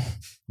 Nope.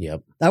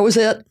 Yep. That was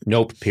it.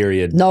 Nope.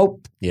 Period.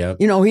 Nope. Yeah.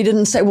 He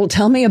didn't say, well,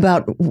 tell me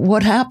about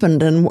what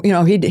happened. And,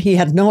 he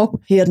had no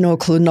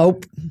clue.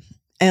 Nope.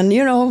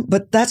 And,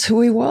 but that's who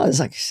he was.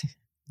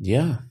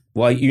 Yeah.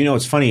 Well,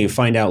 it's funny. You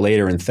find out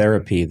later in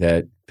therapy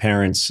that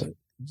parents,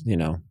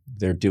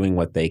 they're doing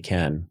what they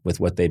can with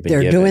what they've been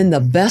given. They're doing the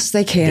best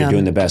they can. They're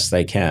doing the best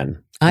they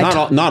can.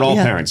 Not all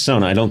parents.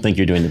 Sona, I don't think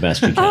you're doing the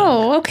best you can.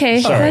 Oh,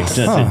 okay. Sorry, just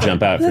to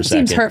jump out for a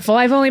second. That seems hurtful.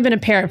 I've only been a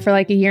parent for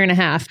like a year and a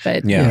half,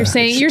 but you're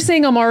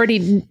saying I'm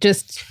already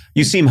just...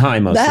 You seem high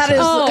most of the time.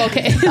 Oh,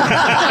 okay.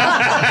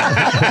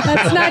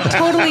 That's not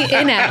totally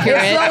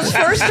inaccurate. It's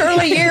those first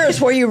early years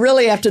where you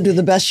really have to do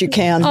the best you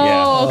can.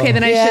 Oh, okay.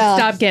 Then I should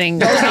stop getting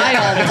high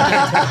all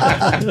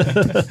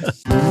the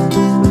time.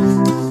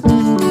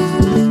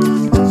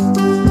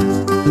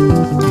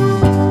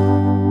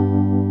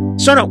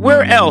 Sona,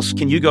 where else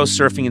can you go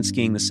surfing and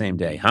skiing the same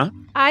day, huh?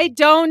 I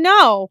don't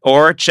know.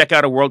 Or check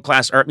out a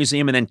world-class art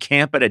museum and then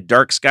camp at a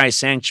dark sky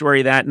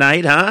sanctuary that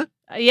night, huh?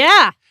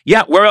 Yeah.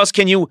 Yeah, where else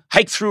can you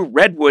hike through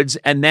redwoods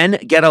and then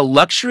get a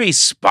luxury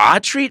spa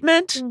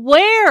treatment?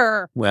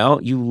 Where?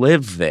 Well, you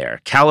live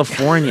there.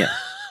 California.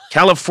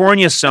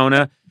 California,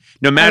 Sona.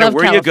 No matter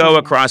where you go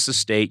across the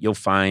state, you'll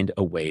find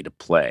a way to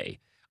play.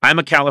 I'm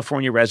a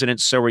California resident,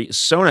 so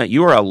Sona,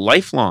 you are a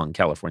lifelong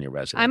California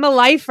resident. I'm a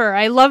lifer.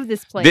 I love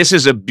this place. This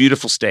is a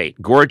beautiful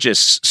state.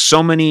 Gorgeous.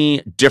 So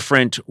many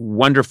different,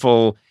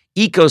 wonderful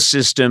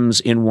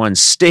ecosystems in one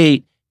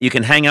state. You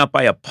can hang out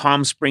by a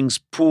Palm Springs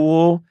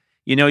pool.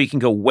 You can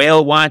go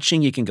whale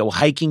watching. You can go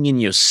hiking in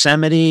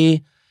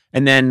Yosemite.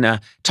 And then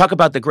talk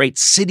about the great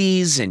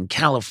cities in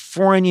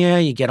California.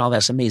 You get all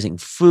this amazing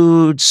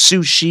food,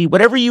 sushi,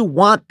 whatever you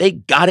want, they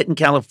got it in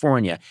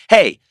California.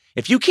 Hey,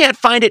 if you can't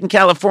find it in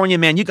California,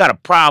 man, you got a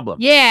problem.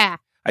 Yeah.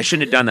 I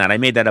shouldn't have done that. I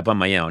made that up on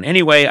my own.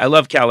 Anyway, I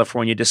love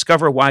California.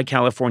 Discover why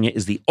California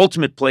is the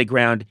ultimate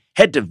playground.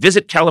 Head to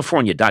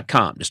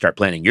visitcalifornia.com to start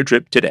planning your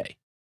trip today.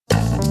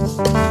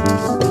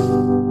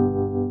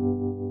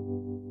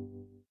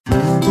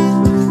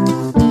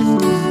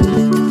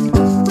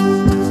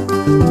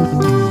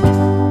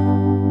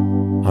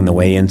 On the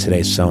way in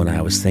today, Sona,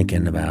 I was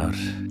thinking about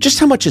just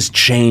how much has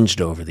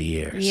changed over the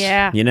years.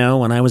 Yeah. You know,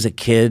 when I was a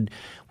kid,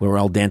 we were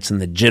all dancing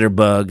the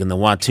jitterbug and the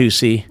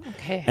Watusi.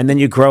 Okay. And then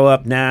you grow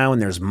up now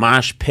and there's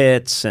mosh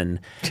pits and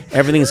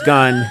everything's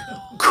gone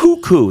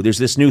cuckoo. There's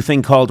this new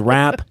thing called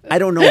rap. I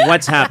don't know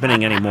what's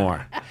happening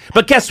anymore.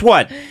 But guess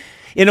what?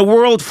 In a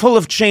world full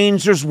of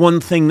change, there's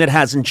one thing that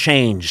hasn't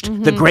changed.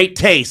 Mm-hmm. The great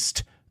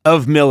taste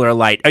of Miller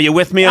Lite. Are you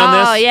with me on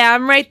this? Oh, yeah,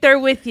 I'm right there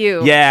with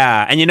you.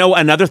 Yeah. And you know,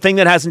 another thing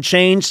that hasn't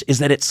changed is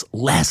that it's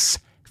less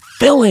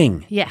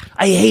filling. Yeah.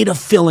 I hate a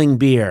filling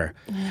beer.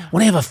 Yeah.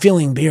 When I have a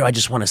filling beer, I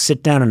just want to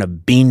sit down in a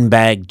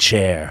beanbag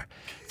chair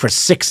for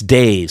 6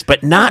 days,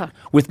 but not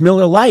with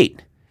Miller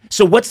Lite.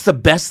 So what's the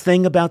best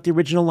thing about the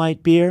original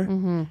light beer?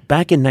 Mm-hmm.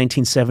 Back in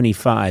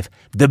 1975,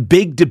 the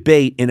big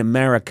debate in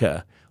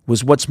America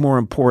was what's more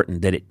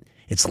important, that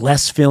it's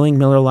less filling,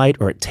 Miller Lite,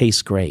 or it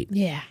tastes great.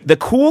 Yeah. The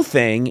cool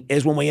thing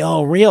is when we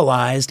all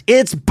realized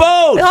it's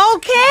both.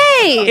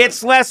 Okay.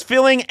 It's less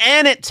filling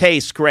and it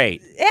tastes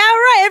great. Yeah,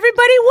 right.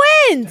 Everybody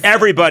wins.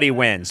 Everybody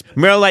wins.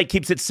 Miller Lite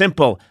keeps it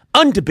simple.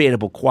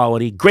 Undebatable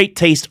quality, great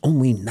taste,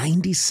 only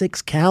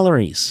 96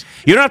 calories.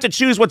 You don't have to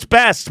choose what's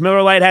best.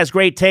 Miller Lite has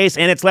great taste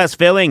and it's less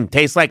filling.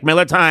 Tastes like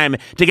Miller time.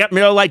 To get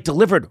Miller Lite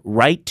delivered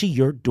right to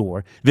your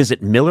door,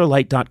 visit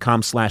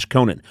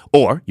MillerLite.com/Conan.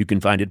 Or you can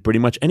find it pretty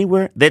much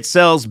anywhere that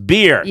sells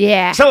beer.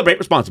 Yeah. Celebrate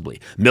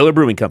responsibly. Miller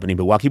Brewing Company,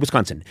 Milwaukee,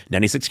 Wisconsin.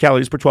 96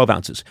 calories per 12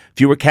 ounces.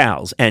 Fewer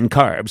calories and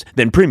carbs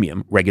than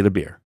premium regular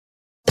beer.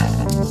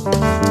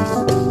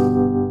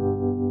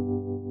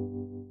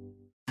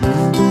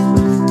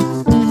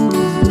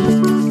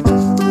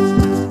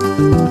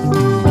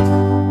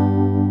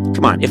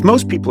 Come on, if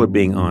most people are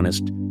being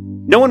honest,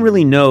 no one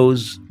really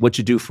knows what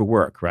you do for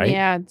work, right?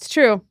 Yeah, it's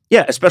true.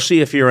 Yeah,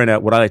 especially if you're in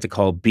what I like to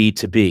call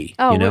B2B.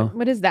 Oh, you know?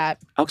 what is that?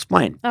 I'll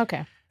explain.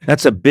 Okay.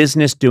 That's a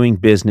business doing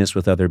business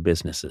with other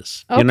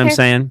businesses. You know what I'm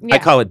saying? Yeah. I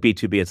call it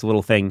B2B. It's a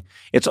little thing.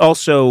 It's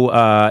also,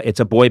 it's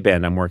a boy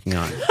band I'm working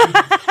on.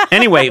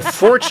 Anyway,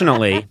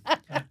 fortunately,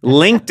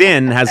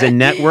 LinkedIn has a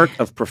network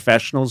of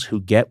professionals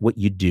who get what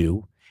you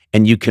do,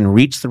 and you can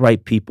reach the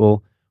right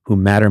people who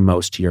matter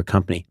most to your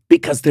company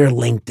because they're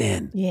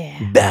LinkedIn. Yeah.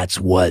 That's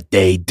what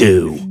they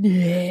do.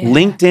 Yeah.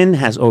 LinkedIn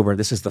has over,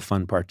 this is the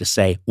fun part to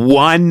say,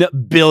 1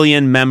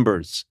 billion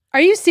members. Are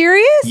you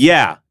serious?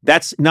 Yeah,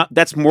 that's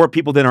more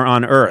people than are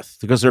on Earth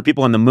because there are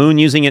people on the moon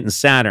using it and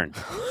Saturn.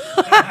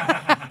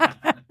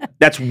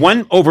 That's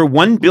over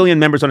 1 billion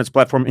members on its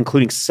platform,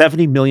 including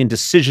 70 million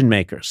decision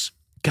makers.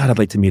 God, I'd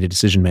like to meet a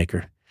decision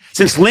maker.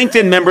 Since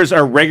LinkedIn members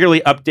are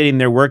regularly updating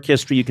their work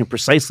history, you can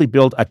precisely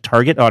build a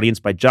target audience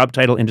by job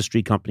title,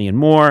 industry, company, and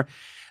more.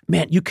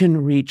 Man, you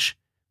can reach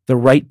the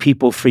right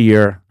people for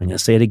your, I'm going to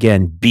say it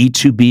again,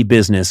 B2B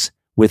business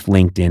with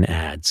LinkedIn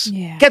ads.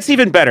 Yeah. Gets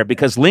even better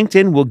because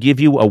LinkedIn will give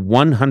you a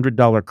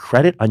 $100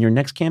 credit on your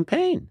next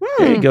campaign.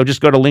 There you go.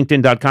 Just go to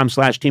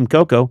linkedin.com/Team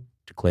Coco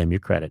to claim your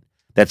credit.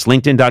 That's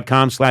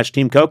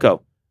linkedin.com/Team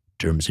Coco.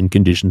 Terms and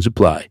conditions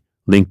apply.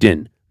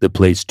 LinkedIn, the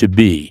place to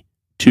be,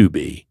 to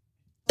be.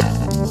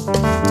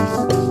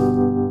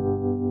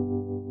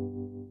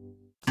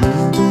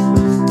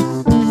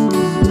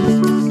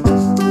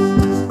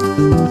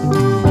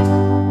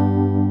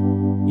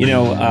 You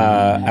know,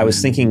 I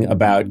was thinking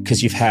about,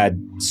 because you've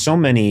had so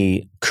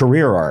many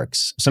career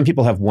arcs. Some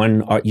people have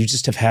one arc. You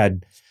just have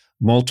had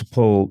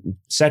multiple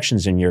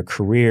sections in your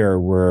career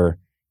where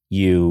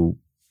you,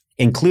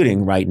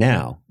 including right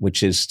now,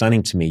 which is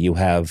stunning to me, you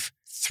have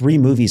 3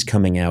 movies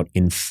coming out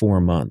in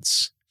 4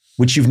 months,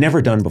 which you've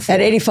never done before.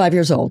 At 85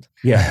 years old.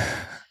 Yeah.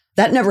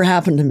 That never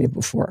happened to me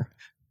before.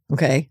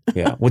 Okay.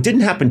 Yeah. Well, it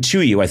didn't happen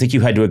to you. I think you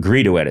had to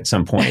agree to it at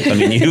some point. I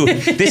mean,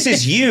 this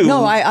is you.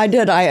 No, I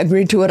did. I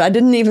agreed to it. I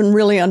didn't even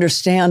really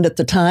understand at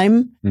the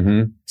time.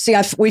 Mm-hmm. See,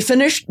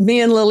 me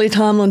and Lily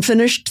Tomlin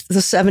finished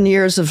the 7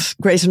 years of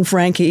Grace and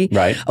Frankie.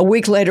 Right. A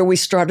week later, we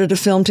started a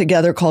film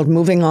together called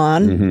Moving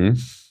On. Mm-hmm.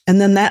 And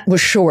then that was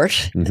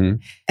short. Mm-hmm.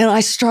 And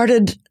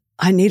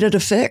I needed a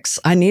fix.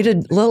 I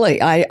needed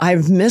Lily.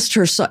 I've missed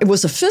her. So it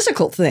was a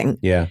physical thing.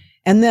 Yeah.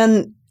 And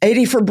then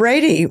 80 for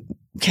Brady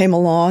came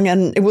along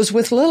and it was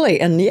with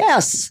Lily. And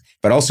yes.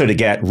 But also to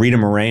get Rita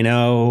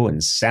Moreno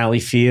and Sally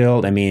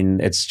Field. I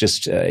mean, it's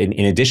just,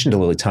 in addition to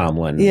Lily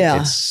Tomlin,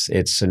 yeah.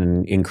 it's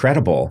an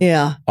incredible.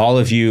 Yeah. All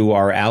of you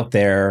are out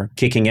there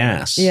kicking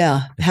ass.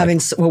 Yeah.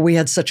 We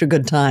had such a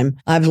good time.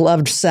 I've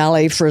loved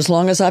Sally for as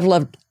long as I've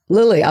loved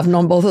Lily. I've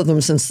known both of them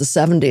since the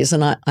 70s.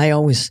 And I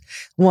always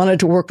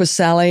wanted to work with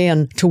Sally,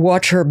 and to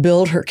watch her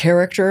build her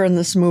character in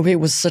this movie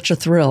was such a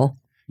thrill.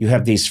 You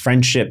have these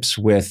friendships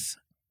with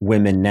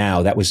women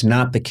now. That was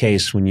not the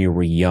case when you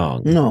were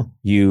young. No.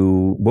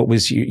 You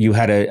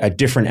had a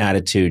different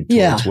attitude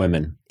towards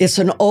women. It's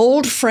an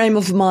old frame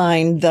of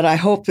mind that I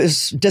hope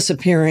is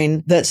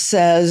disappearing that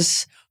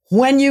says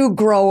when you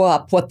grow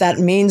up, what that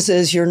means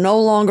is you're no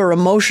longer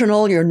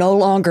emotional, you're no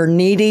longer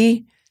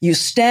needy, you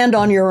stand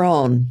on your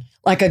own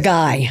like a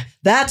guy.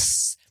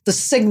 That's the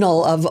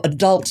signal of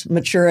adult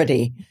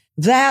maturity.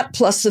 That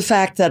plus the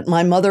fact that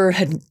my mother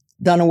had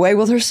done away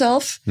with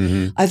herself.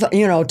 I thought,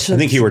 I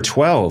think you were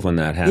 12 when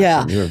that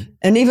happened. Yeah.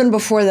 And even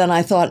before then,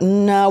 I thought,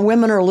 no,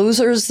 women are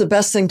losers. The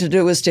best thing to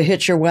do is to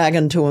hitch your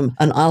wagon to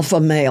an alpha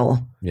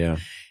male. Yeah.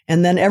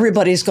 And then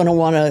everybody's going to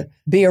want to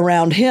be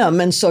around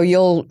him. And so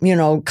you'll,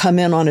 come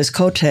in on his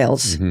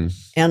coattails.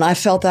 And I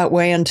felt that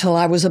way until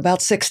I was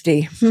about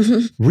 60.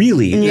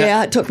 Really?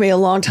 Yeah, it took me a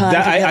long time to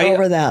get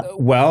over that.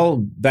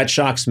 Well, that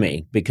shocks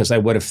me because I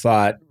would have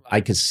thought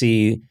I could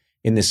see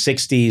in the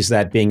 60s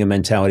that being a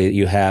mentality that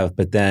you have,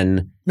 but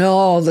then...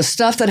 No, the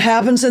stuff that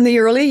happens in the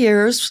early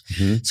years,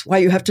 it's why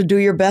you have to do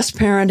your best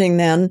parenting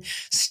then,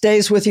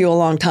 stays with you a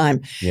long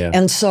time. Yeah.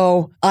 And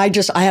so I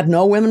had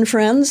no women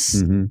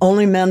friends,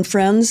 only men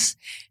friends.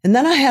 And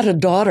then I had a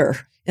daughter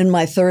in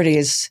my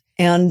 30s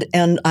and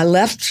I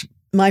left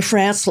my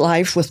France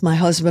life with my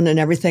husband and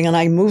everything. And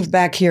I moved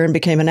back here and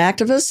became an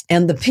activist.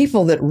 And the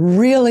people that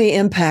really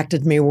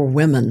impacted me were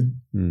women.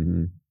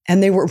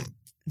 And they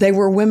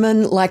were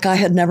women like I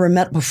had never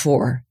met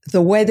before.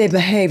 The way they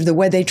behaved, the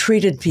way they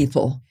treated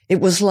people. It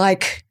was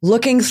like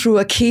looking through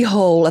a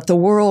keyhole at the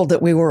world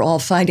that we were all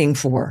fighting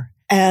for.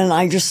 And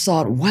I just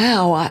thought,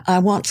 wow, I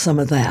want some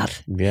of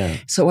that. Yeah.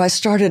 So I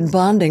started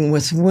bonding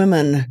with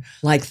women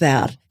like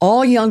that,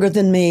 all younger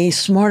than me,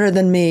 smarter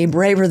than me,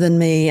 braver than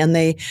me. And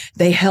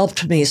they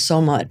helped me so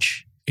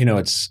much.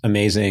 It's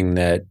amazing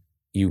that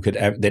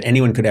that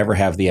anyone could ever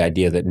have the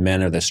idea that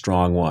men are the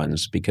strong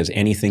ones, because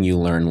anything you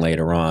learn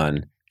later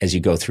on as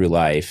you go through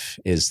life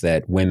is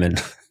that women,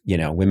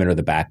 women are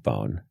the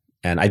backbone.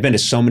 And I've been to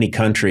so many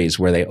countries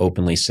where they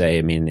openly say,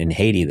 in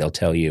Haiti, they'll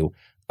tell you,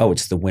 oh,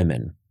 it's the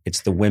women.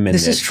 It's the women.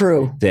 This is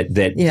true. That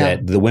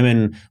the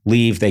women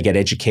leave, they get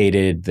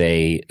educated,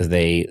 they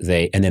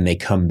and then they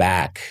come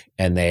back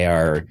and they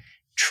are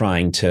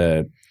trying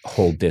to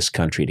hold this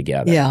country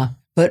together. Yeah.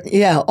 But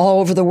all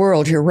over the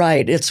world, you're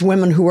right. It's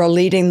women who are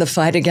leading the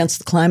fight against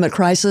the climate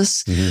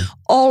crisis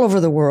all over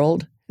the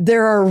world.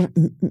 There are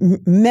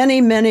many,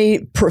 many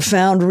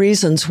profound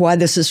reasons why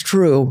this is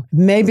true.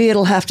 Maybe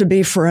it'll have to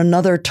be for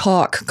another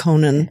talk,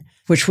 Conan,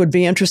 which would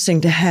be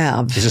interesting to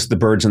have. Is this the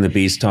birds and the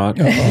bees talk?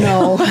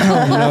 No.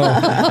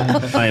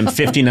 I am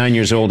 59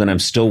 years old and I'm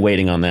still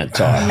waiting on that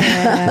talk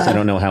because I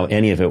don't know how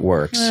any of it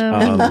works.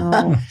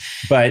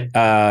 But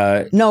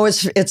no,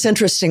 it's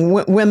interesting.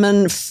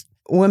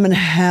 Women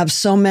have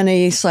so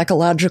many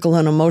psychological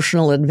and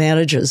emotional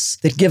advantages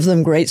that give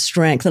them great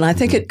strength. And I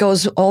think it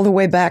goes all the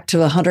way back to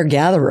the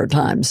hunter-gatherer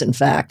times, in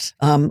fact.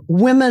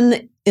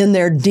 Women in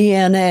their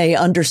DNA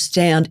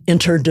understand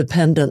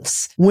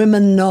interdependence.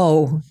 Women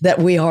know that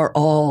we are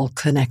all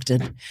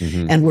connected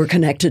and we're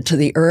connected to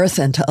the earth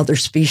and to other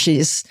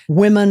species.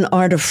 Women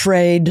aren't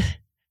afraid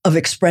of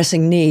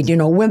expressing need.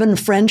 Women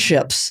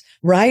friendships,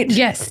 right?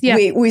 Yes.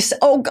 Yeah. We say,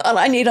 oh God,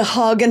 I need a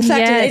hug. In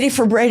fact, in 80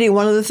 for Brady,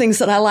 one of the things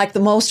that I like the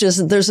most is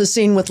that there's a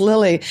scene with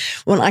Lily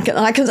when I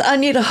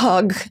need a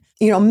hug.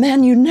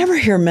 Men, you never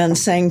hear men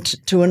saying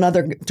to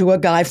a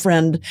guy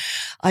friend,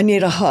 I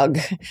need a hug,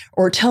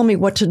 or tell me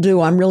what to do.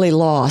 I'm really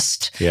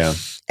lost. Yeah.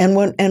 And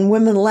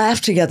women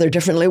laugh together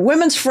differently.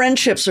 Women's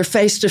friendships are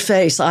face to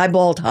face,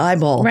 eyeball to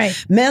eyeball. Right.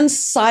 Men's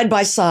side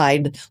by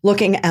side,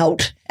 looking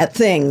out at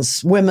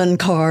things, women,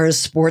 cars,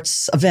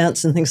 sports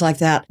events, and things like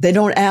that. They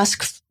don't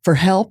ask for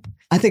help.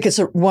 I think it's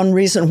one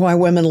reason why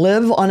women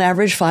live on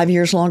average 5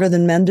 years longer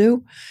than men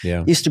do.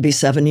 Yeah. Used to be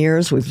 7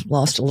 years. We've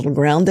lost a little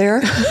ground there.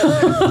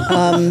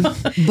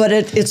 But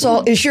it's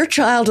all, is your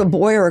child a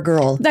boy or a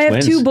girl? I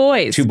have 2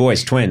 boys. 2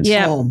 boys, twins.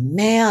 Yeah. Oh,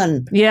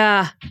 man.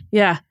 Yeah.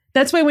 Yeah.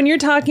 That's why when you're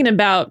talking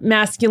about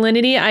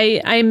masculinity,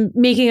 I'm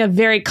making a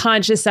very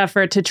conscious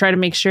effort to try to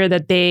make sure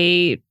that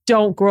they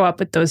don't grow up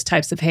with those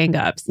types of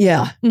hangups.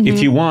 Yeah.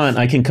 If you want,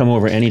 I can come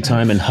over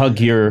anytime and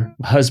hug your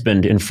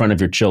husband in front of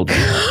your children.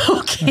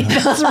 Okay,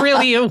 that's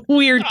really a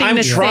weird thing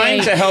to say. I'm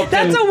trying to help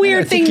them. That's a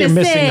weird thing to say. You're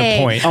missing the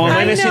point. Oh, am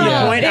I missing the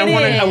point?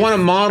 I want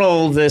to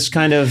model this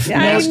kind of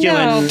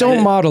masculine.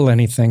 Don't model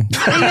anything.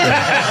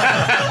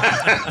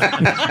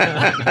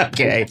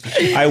 Okay,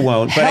 I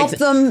won't. But Help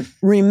them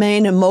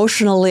remain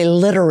emotionally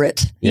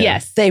literate. Yeah.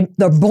 Yes. They're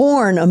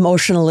born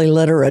emotionally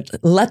literate.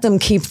 Let them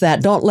keep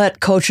that. Don't let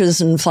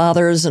coaches and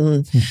fathers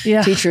and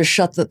teachers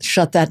shut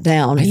that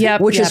down.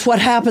 Which is what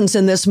happens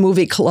in this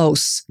movie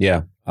Close.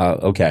 Yeah.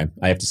 Okay.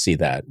 I have to see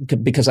that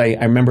because I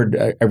remembered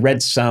I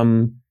read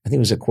I think it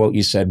was a quote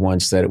you said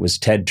once that it was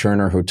Ted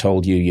Turner who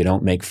told you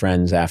don't make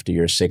friends after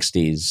your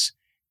 60s.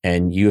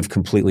 And you have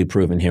completely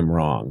proven him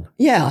wrong.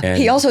 Yeah. And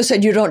he also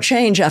said you don't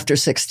change after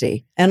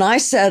 60. And I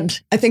said,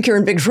 I think you're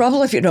in big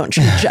trouble if you don't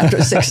change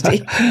after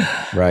 60.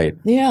 Right.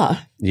 Yeah.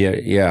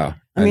 Yeah.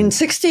 I mean,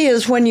 60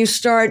 is when you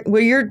start,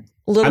 where you're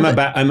a little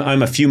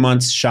I'm a few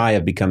months shy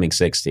of becoming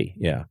 60.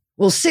 Yeah.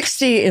 Well,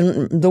 60,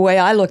 in the way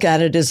I look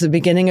at it, is the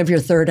beginning of your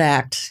third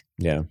act.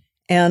 Yeah.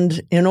 And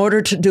in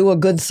order to do a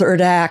good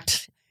third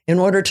act, in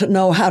order to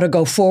know how to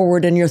go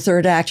forward in your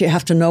third act, you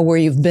have to know where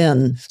you've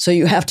been. So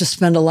you have to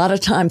spend a lot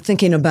of time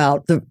thinking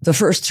about the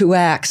first 2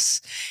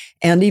 acts,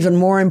 and even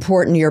more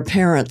important, your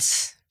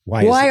parents.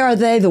 Why are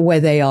they the way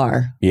they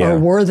are? Yeah. Or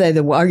were they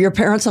are your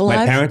parents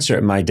alive?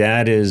 My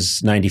dad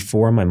is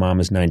 94, my mom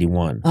is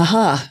 91.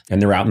 Uh-huh.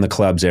 And they're out in the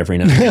clubs every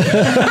night.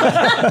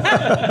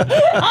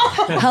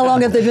 How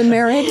long have they been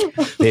married?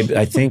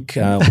 I think,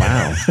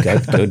 wow,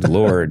 good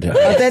Lord.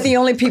 Are they the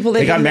only people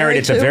they got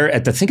married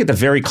at the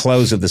very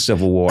close of the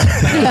Civil War.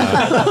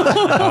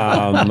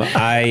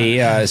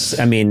 I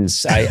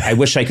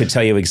wish I could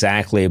tell you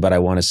exactly, but I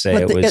want to say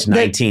it was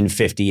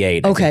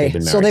 1958. Okay,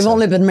 so they've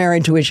only been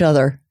married to each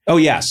other. Oh,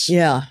 yes.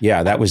 Yeah.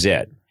 Yeah, that was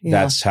it. Yeah.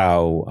 That's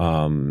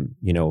how,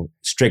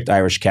 strict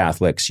Irish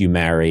Catholics, you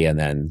marry and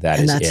then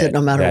that's it.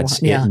 No matter what.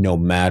 That's it no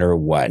matter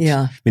what.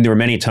 Yeah. I mean, there were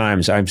many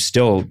times I'm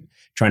still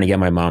trying to get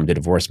my mom to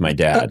divorce my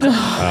dad.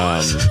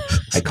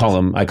 I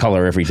call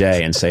her every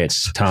day and say,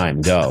 it's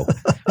time, go.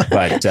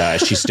 But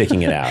she's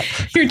sticking it out.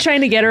 You're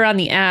trying to get her on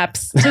the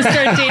apps to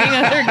start dating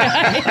other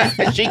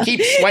guys. She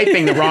keeps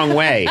swiping the wrong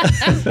way.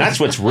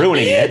 That's what's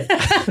ruining it.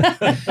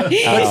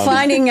 But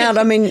finding out,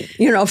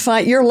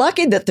 you're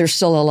lucky that they're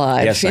still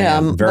alive. Yes, I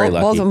am. Very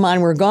lucky. Both of mine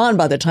were gone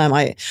by the time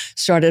I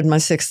started my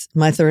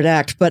third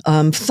act. But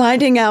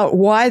finding out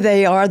why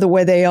they are the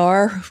way they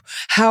are,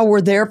 how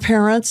were their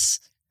parents?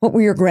 What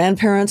were your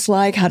grandparents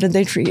like? How did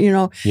they treat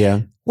you?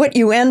 Yeah. What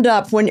you end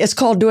up when it's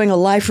called doing a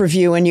life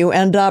review, and you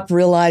end up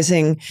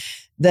realizing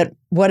that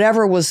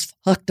whatever was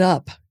fucked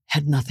up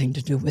had nothing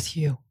to do with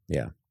you.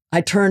 Yeah. I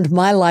turned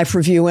my life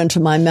review into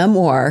my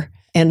memoir.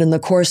 And in the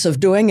course of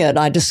doing it,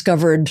 I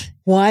discovered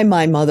why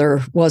my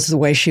mother was the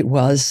way she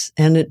was.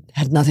 And it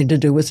had nothing to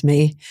do with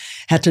me,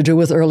 had to do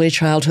with early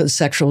childhood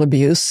sexual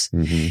abuse.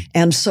 Mm-hmm.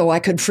 And so I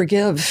could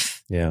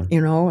forgive,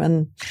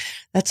 and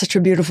that's such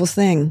a beautiful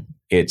thing.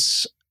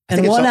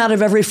 And one out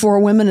of every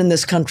 4 women in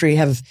this country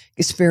have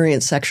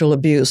experienced sexual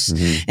abuse.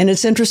 Mm-hmm. And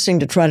it's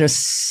interesting to try to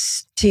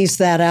tease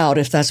that out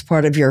if that's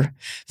part of your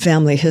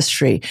family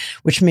history,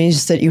 which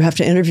means that you have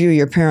to interview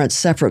your parents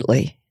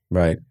separately.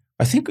 Right.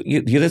 I think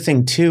the other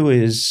thing, too,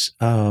 is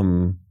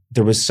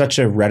there was such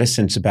a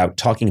reticence about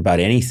talking about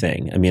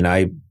anything. I mean,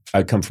 I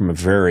come from a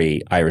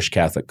very Irish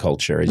Catholic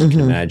culture, as you can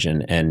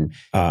imagine. And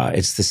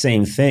it's the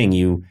same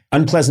thing.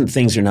 Unpleasant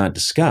things are not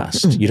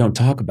discussed. You don't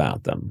talk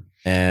about them.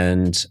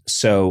 And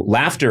so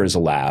laughter is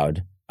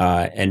allowed,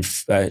 and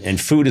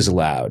food is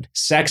allowed.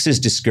 Sex is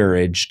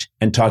discouraged,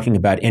 and talking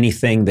about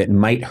anything that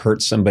might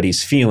hurt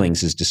somebody's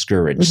feelings is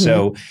discouraged. Mm-hmm.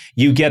 So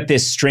you get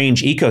this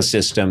strange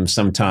ecosystem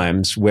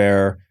sometimes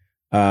where,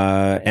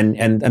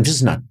 and I'm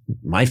just not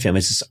my family.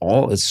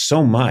 It's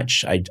so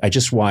much. I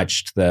just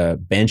watched the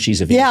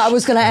Banshees of Inisherin. Yeah, I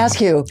was going to ask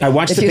you. I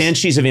watched the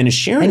Banshees of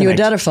Inisherin, and you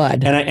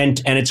identified.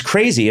 And it's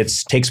crazy. It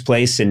takes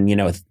place in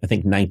I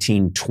think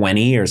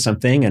 1920 or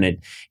something, and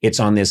it's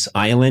on this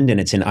island, and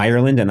it's in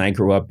Ireland. And I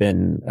grew up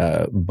in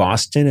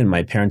Boston, and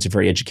my parents are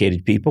very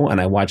educated people,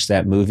 and I watched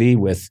that movie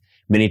with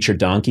miniature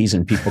donkeys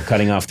and people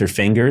cutting off their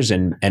fingers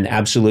and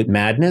absolute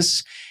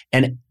madness.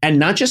 And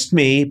not just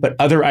me, but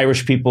other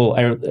Irish people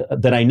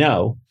that I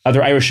know,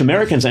 other Irish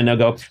Americans I know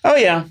go, oh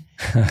yeah,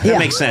 that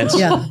makes sense.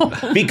 Yeah.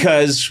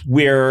 Because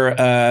we're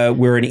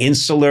an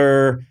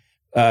insular,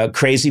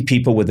 crazy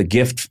people with a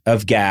gift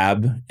of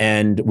gab,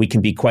 and we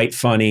can be quite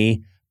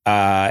funny,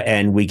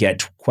 and we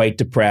get quite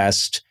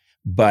depressed,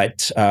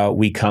 but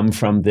we come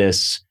from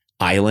this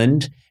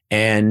island.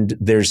 And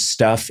there's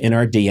stuff in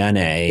our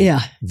DNA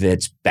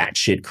that's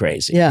batshit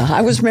crazy. Yeah,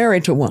 I was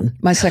married to one.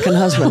 My second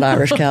husband,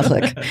 Irish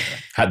Catholic.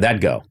 How'd that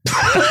go?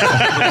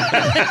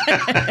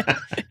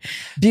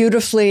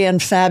 Beautifully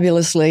and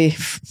fabulously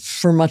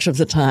for much of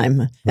the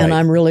time. Right. And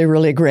I'm really,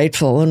 really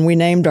grateful. And we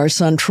named our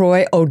son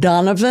Troy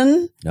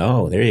O'Donovan.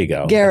 Oh, there you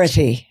go.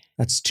 Garrity.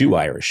 That's too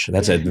Irish.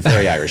 That's a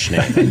very Irish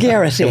name.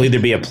 Garrity. He'll either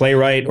be a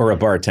playwright or a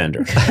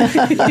bartender.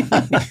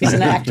 He's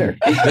an actor.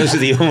 Those are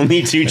the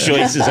only 2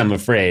 choices, I'm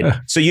afraid.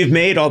 So you've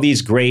made all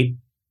these great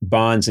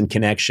bonds and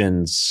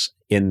connections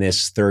in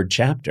this 3rd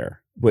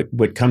chapter.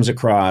 What comes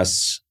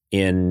across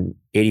in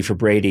 80 for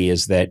Brady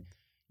is that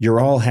you're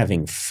all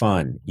having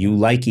fun. You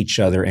like each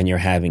other and you're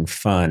having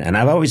fun. And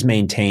I've always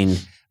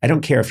maintained, I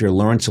don't care if you're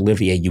Laurence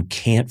Olivier, you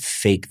can't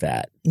fake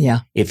that. Yeah.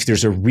 If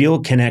there's a real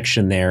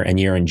connection there and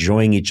you're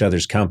enjoying each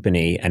other's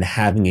company and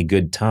having a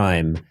good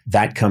time,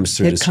 that comes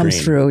through the screen. It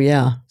comes through,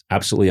 yeah.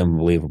 Absolutely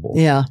unbelievable.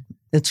 Yeah.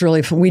 It's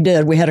really fun.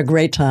 We had a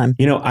great time.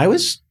 I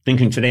was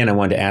thinking today, and I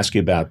wanted to ask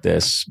you about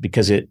this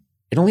because it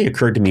only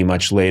occurred to me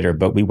much later,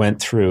 but we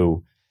went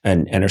through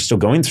and are still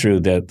going through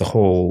the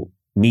whole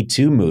Me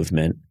Too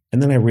movement.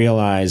 And then I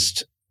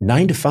realized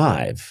 9 to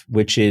 5,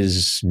 which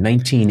is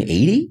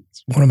 1980.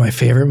 One of my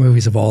favorite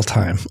movies of all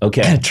time.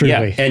 Okay. Truly.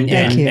 Yeah.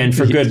 And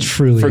for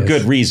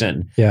good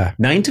reason. Yeah.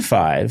 9 to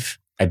 5,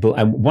 I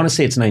want to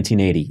say it's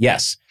 1980.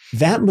 Yes.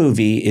 That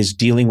movie is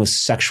dealing with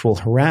sexual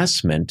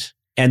harassment.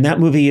 And that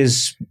movie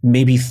is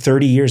maybe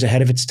 30 years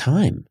ahead of its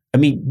time. I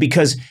mean,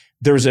 because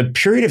there's a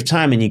period of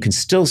time, and you can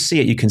still see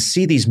it. You can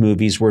see these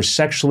movies where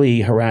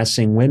sexually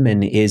harassing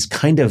women is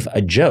kind of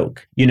a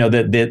joke.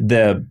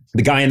 The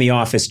guy in the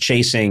office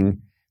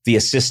chasing the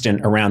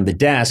assistant around the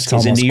desk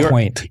is in New York.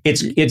 Quaint.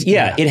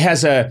 It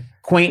has a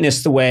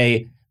quaintness the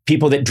way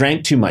people that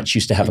drank too much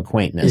used to have a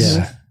quaintness.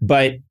 Yeah.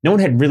 But no one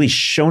had really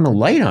shone a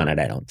light on it,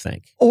 I don't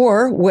think.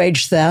 Or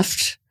wage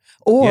theft.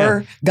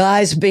 Or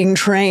guys being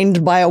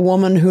trained by a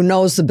woman who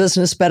knows the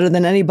business better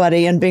than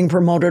anybody and being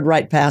promoted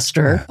right past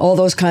her. All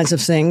those kinds of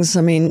things.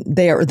 I mean,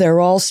 they're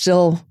all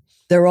still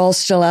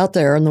out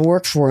there in the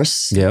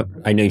workforce. Yep.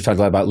 I know you've talked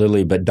a lot about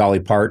Lily, but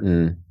Dolly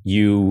Parton,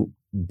 you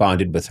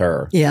bonded with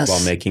her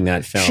while making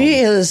that film. She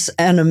is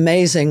an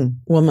amazing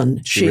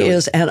woman. She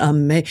is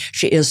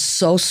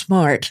so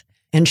smart,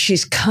 and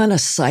she's kind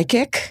of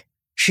psychic.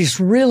 She's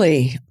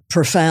really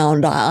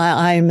profound.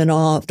 I'm in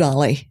awe of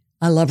Dolly.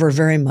 I love her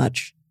very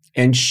much.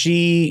 And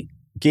she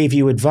gave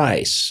you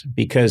advice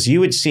because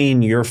you had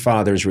seen your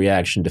father's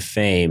reaction to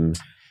fame,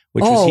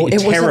 which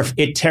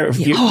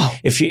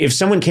if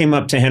someone came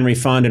up to Henry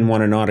Fonda and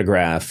wanted an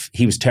autograph,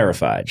 he was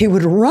terrified. He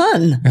would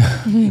run.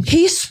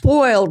 He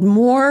spoiled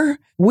more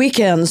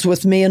weekends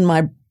with me and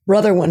my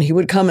brother when he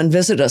would come and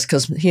visit us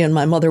because he and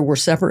my mother were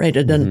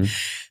separated. And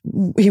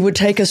he would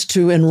take us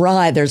in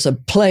Rye. There's a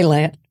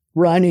playland.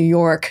 Rye, New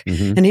York.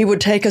 And he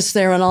would take us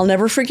there, and I'll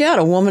never forget.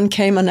 A woman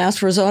came and asked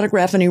for his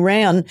autograph, and he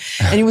ran,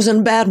 and he was in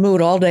a bad mood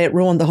all day. It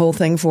ruined the whole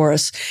thing for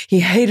us. He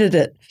hated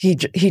it.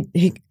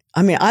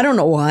 I mean, I don't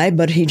know why,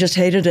 but he just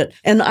hated it.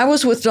 And I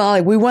was with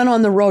Dolly. We went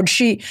on the road.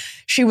 She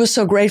was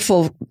so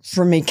grateful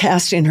for me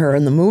casting her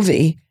in the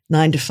movie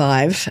 9 to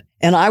 5.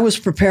 And I was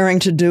preparing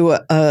to do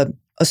a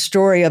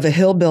story of a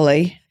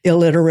hillbilly,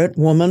 illiterate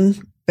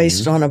woman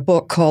based on a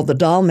book called The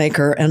Doll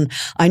Maker. And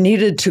I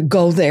needed to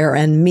go there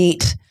and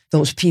meet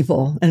those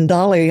people. And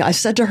Dolly, I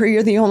said to her,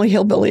 "You're the only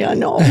hillbilly I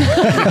know."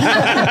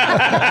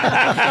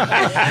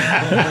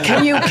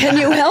 Can you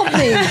help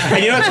me?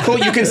 And you know what's cool?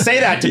 You can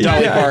say that to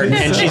Dolly Parton,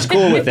 and she's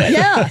cool with it.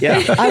 Yeah.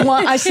 I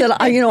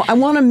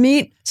want to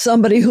meet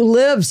somebody who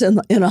lives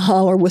in a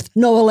holler with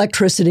no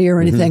electricity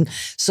or anything,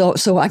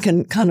 so I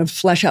can kind of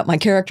flesh out my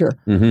character.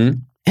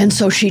 And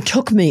so she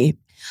took me.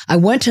 I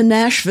went to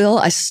Nashville.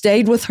 I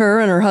stayed with her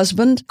and her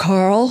husband,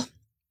 Carl.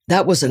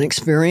 That was an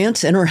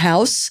experience in her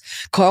house.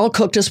 Carl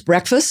cooked us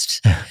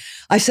breakfast.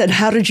 I said,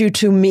 "How did you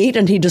two meet?"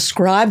 And he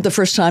described the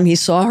first time he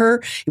saw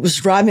her. He was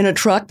driving a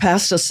truck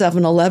past a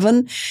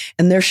 7-Eleven,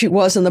 and there she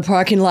was in the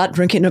parking lot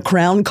drinking a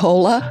Crown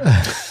Cola.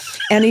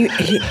 And he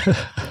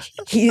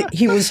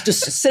was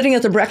just sitting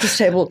at the breakfast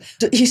table.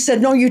 He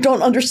said, "No, you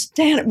don't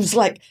understand." It was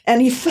like,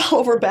 and he fell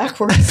over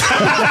backwards. Now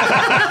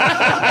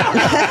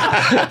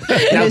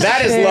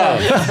that is love.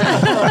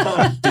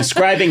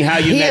 Describing how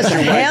you met your wife.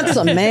 He is a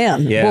handsome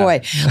man. Yeah.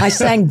 Boy, I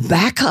sang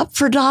backup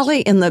for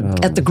Dolly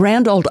at the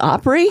Grand Ole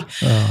Opry.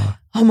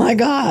 Oh my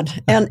God.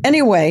 And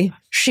anyway,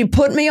 she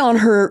put me on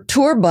her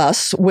tour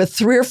bus with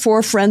 3 or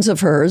 4 friends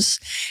of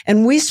hers,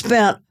 and we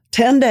spent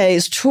 10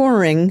 days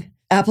touring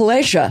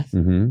Appalachia,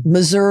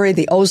 Missouri,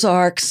 the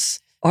Ozarks,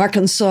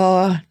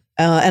 Arkansas.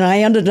 And I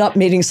ended up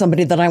meeting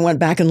somebody that I went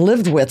back and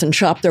lived with and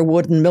chopped their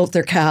wood and milked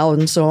their cow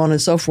and so on and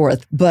so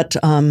forth. But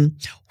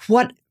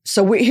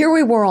here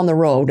we were on the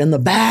road in the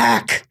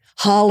back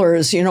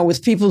hollers,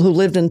 with people who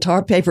lived in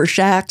tar paper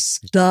shacks.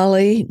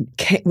 Dolly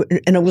came,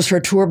 and it was her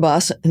tour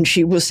bus, and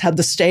she had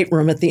the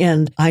stateroom at the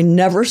end. I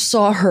never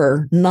saw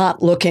her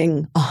not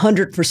looking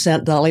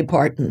 100% Dolly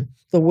Parton,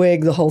 the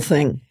wig, the whole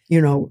thing,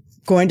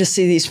 going to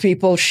see these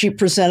people. She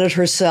presented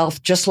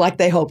herself just like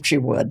they hoped she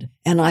would.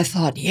 And I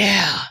thought,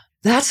 yeah,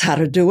 that's how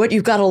to do it.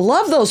 You've got to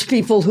love those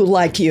people who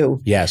like you.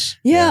 Yes.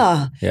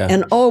 Yeah.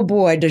 And oh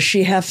boy, does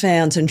she have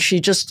fans, and she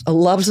just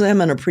loves them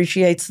and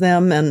appreciates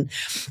them. And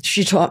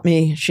she taught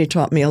me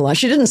a lot.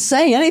 She didn't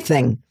say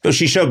anything. So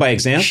she showed by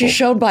example. She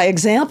showed by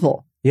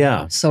example.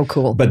 Yeah. So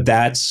cool. But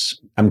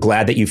I'm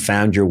glad that you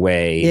found your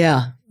way.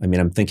 Yeah. I mean,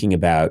 I'm thinking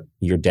about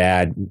your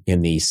dad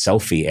in the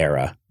selfie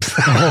era.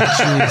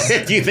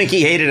 Do you think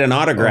he hated an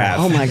autograph?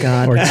 Oh my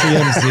God. Or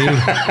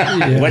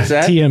TMZ. What's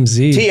that?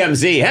 TMZ.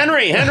 TMZ.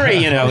 Henry,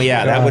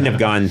 that wouldn't have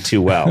gone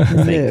too well, I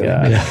think.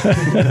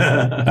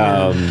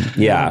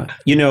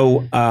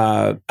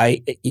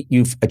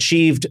 You've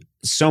achieved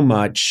so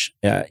much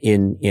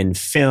in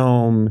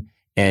film,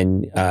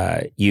 and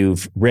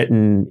you've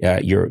written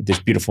this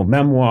beautiful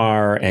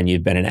memoir, and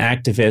you've been an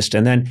activist.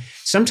 And then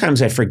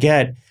sometimes I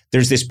forget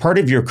there's this part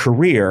of your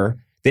career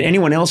that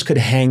anyone else could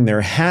hang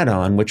their hat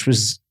on, which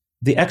was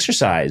the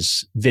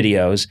exercise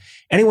videos.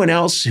 Anyone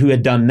else who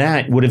had done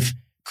that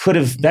could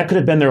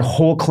have been their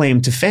whole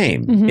claim to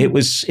fame. It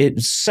was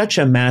such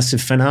a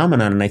massive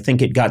phenomenon, and I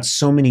think it got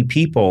so many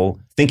people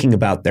thinking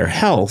about their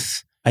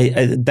health.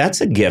 That's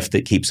a gift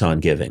that keeps on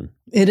giving.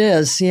 It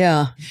is,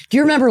 yeah. Do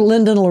you remember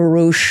Lyndon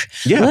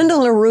LaRouche? Yeah. Lyndon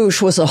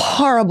LaRouche was a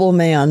horrible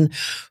man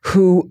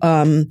who...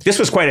 This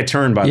was quite a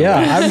turn, by the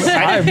way.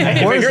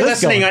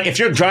 If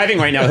you're driving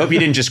right now, I hope you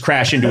didn't just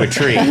crash into a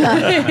tree. Do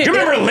you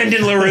remember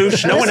Lyndon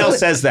LaRouche? No one else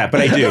says that, but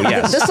I do,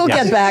 yes. This will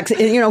get back.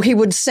 He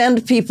would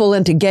send people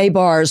into gay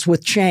bars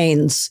with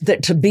chains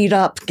to beat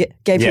up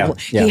gay people.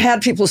 Yeah. He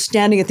had people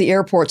standing at the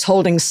airports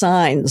holding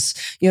signs,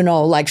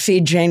 like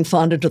 "Feed Jane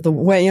Fonda to the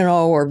way,"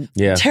 or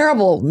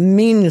terrible,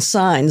 mean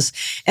signs.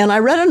 And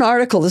I read an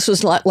article. This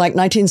was like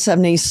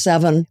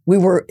 1977. We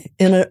were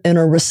in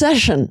a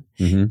recession,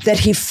 that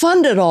he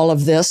funded all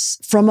of this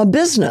from a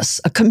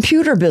business, a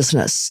computer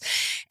business.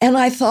 And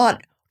I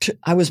thought,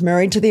 I was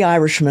married to the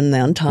Irishman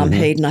then, Tom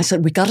Hayden. I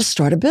said, we got to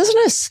start a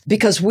business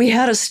because we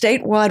had a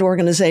statewide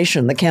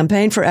organization, the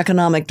Campaign for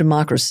Economic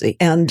Democracy.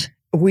 And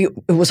it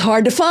was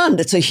hard to fund.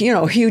 It's a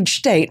huge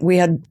state. We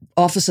had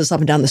offices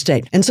up and down the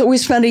state. And so we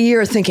spent a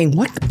year thinking,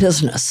 what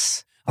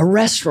business? A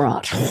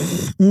restaurant.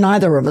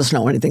 Neither of us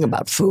know anything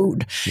about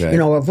food,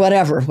 or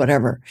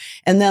whatever.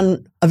 And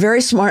then a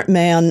very smart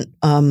man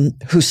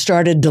who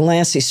started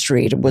Delancey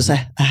Street. It was a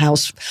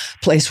house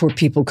place where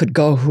people could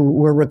go who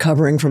were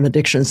recovering from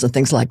addictions and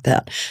things like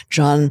that.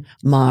 John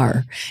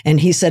Marr.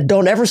 And he said,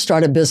 don't ever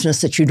start a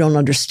business that you don't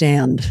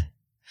understand.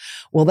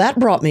 Well, that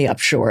brought me up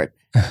short.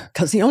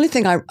 Because the only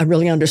thing I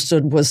really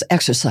understood was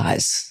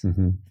exercise.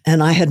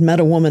 And I had met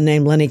a woman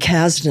named Lenny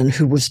Kasdan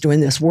who was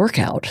doing this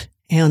workout.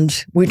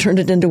 And we turned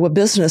it into a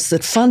business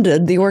that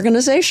funded the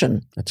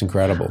organization. That's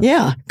incredible.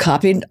 Yeah.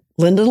 Copied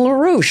Lyndon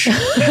LaRouche.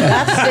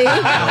 That's the...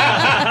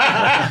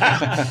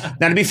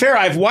 Now, to be fair,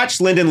 I've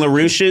watched Lyndon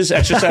LaRouche's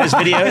exercise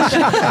videos.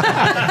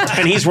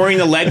 And he's wearing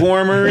the leg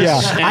warmers. Yeah.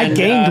 And, I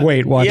gained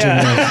weight watching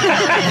this.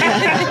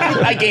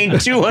 I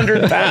gained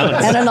 200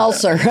 pounds. And an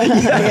ulcer.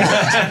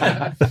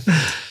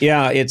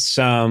 Yeah, it's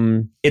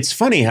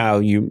funny how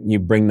you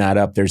bring that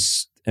up.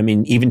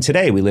 Even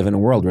today we live in a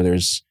world where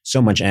there's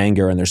so much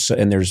anger and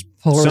there's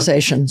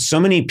polarization. So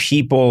many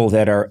people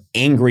that are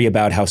angry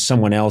about how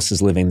someone else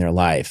is living their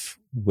life,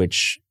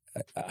 which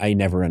I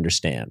never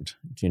understand.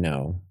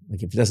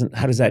 Like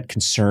how does that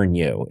concern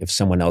you if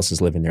someone else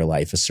is living their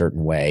life a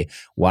certain way?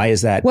 Why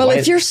is that? Well,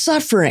 if you're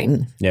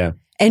suffering,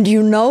 and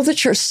you know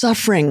that you're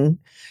suffering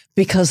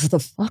because the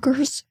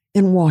fuckers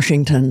in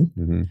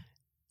Washington,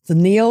 the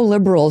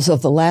neoliberals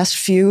of the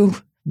last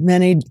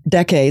many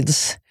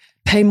decades,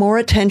 pay more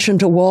attention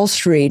to Wall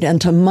Street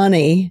and to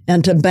money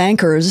and to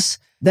bankers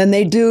than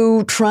they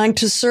do trying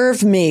to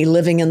serve me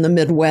living in the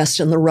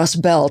Midwest and the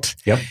Rust Belt.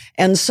 Yep.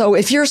 And so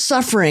if you're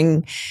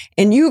suffering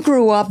and you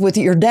grew up with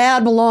your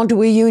dad belonged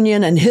to a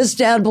union and his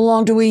dad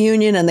belonged to a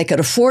union and they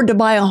could afford to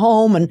buy a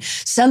home and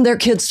send their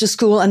kids to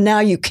school and now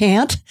you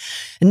can't,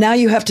 and now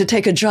you have to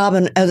take a job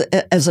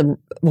as a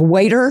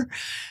waiter,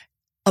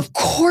 of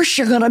course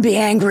you're going to be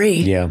angry.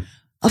 Yeah.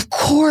 Of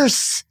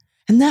course.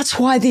 And that's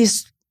why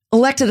these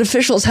elected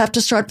officials have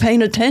to start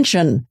paying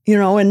attention,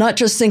 and not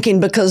just thinking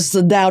because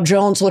the Dow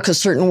Jones looks a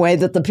certain way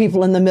that the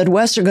people in the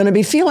Midwest are going to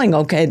be feeling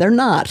okay. They're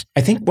not.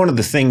 I think one of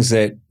the things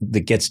that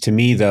gets to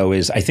me, though,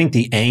 is I think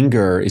the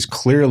anger is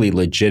clearly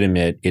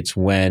legitimate. It's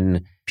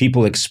when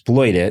people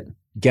exploit it,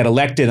 get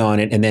elected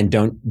on it, and then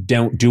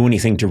don't do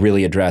anything to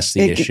really address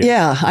the issue.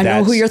 Yeah, I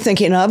know who you're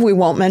thinking of. We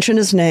won't mention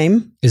his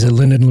name. Is it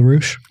Lyndon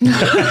LaRouche?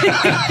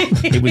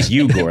 It was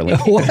you, Gorley.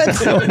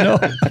 What? Oh, no.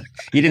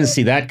 You didn't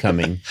see that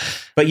coming.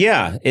 But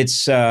yeah,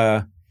 it's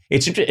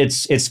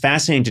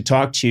fascinating to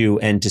talk to you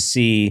and to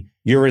see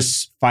you're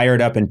as fired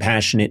up and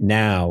passionate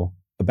now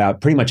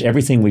about pretty much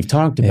everything we've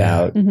talked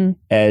about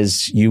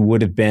as you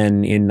would have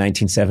been in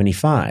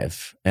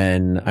 1975.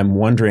 And I'm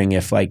wondering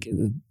if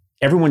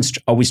everyone's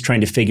always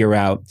trying to figure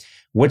out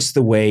what's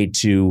the way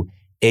to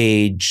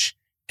age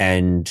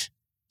and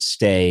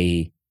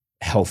stay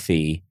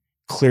healthy.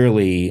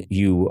 Clearly,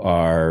 you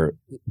are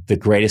the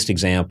greatest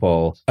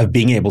example of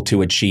being able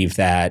to achieve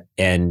that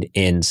and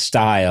in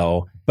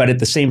style. But at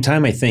the same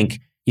time, I think,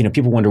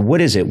 people wonder,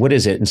 what is it? What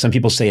is it? And some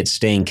people say it's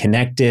staying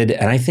connected.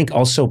 And I think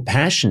also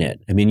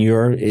passionate. I mean,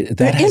 you're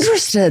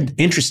interested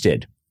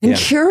and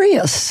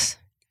curious,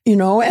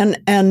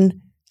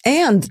 and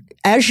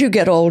as you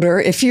get older,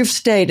 if you've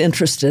stayed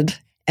interested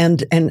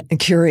and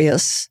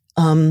curious,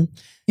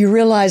 you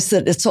realize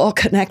that it's all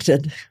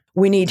connected.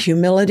 We need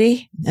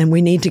humility and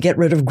we need to get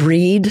rid of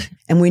greed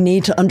and we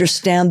need to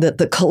understand that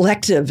the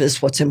collective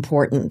is what's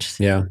important.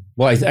 Yeah.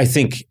 Well, I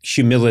think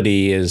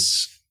humility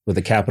is, with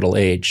a capital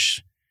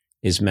H,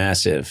 is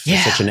massive.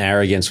 Yeah. Such an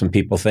arrogance when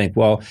people think,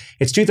 well,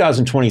 it's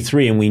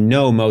 2023 and we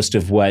know most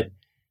of what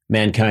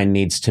mankind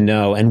needs to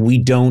know, and we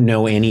don't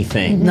know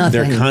anything. Nothing.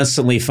 They're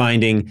constantly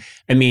finding,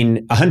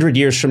 100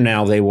 years from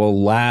now, they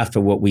will laugh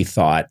at what we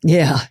thought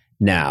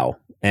now.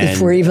 And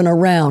if we're even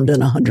around in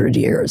 100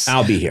 years.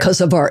 I'll be here.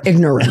 Because of our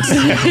ignorance.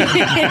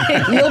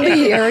 You'll be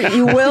here.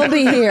 You will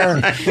be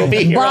here. We'll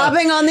be here.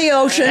 Bobbing on the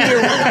ocean.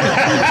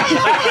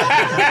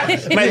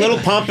 My little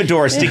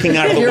pompadour sticking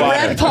out of the your water.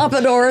 Your red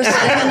pompadour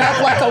sticking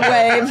up like a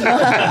wave.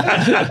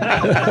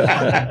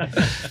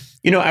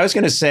 I was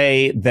going to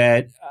say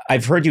that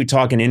I've heard you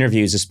talk in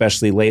interviews,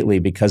 especially lately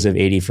because of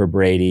 80 for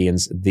Brady and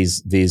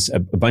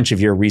a bunch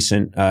of your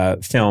recent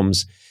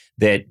films,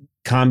 that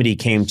comedy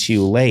came to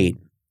you late.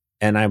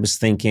 And I was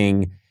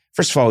thinking,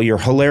 first of all, you're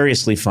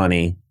hilariously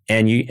funny,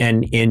 I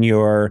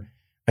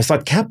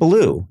thought Cat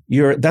Ballou,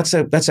 that's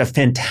a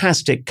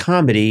fantastic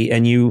comedy,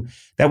 and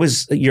that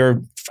was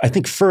your, I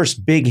think,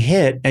 first big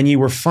hit, and you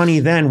were funny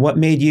then. Why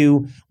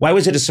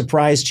was it a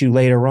surprise to you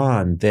later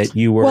on that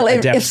you were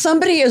adept? If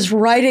somebody is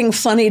writing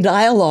funny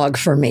dialogue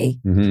for me,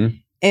 and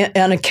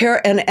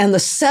the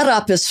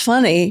setup is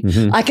funny,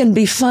 I can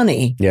be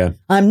funny. Yeah.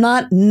 I'm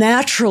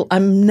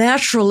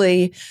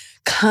naturally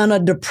kind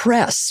of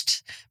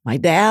depressed. My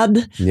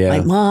dad,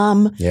 my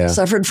mom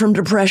suffered from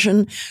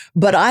depression,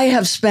 but I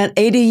have spent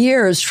 80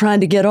 years trying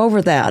to get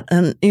over that.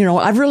 And,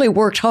 I've really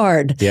worked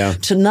hard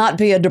to not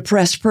be a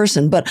depressed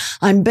person, but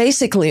I'm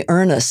basically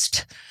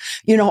earnest.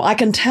 I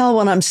can tell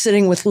when I'm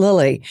sitting with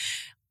Lily,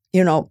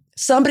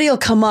 somebody will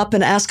come up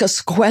and ask us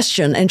a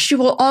question and she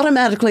will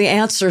automatically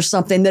answer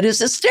something that is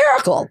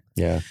hysterical.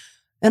 Yeah.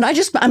 And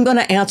I'm going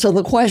to answer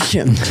the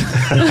question. You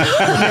know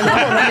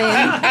what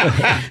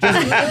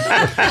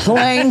I mean?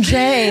 Plain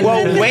Jane.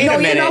 Well, wait a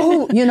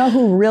minute. You know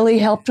who really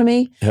helped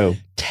me? Who?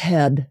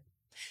 Ted.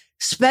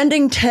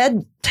 Spending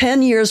 10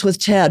 years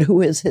with Ted,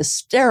 who is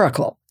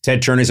hysterical.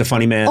 Ted Turner's a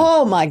funny man.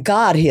 Oh my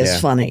God, he is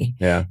funny.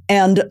 Yeah.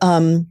 And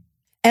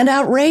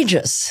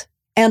outrageous.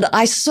 And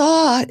I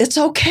saw it's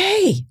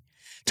okay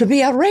to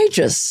be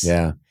outrageous.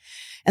 Yeah.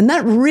 And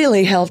that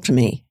really helped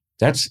me.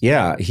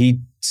 He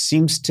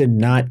seems to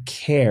not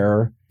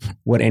care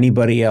what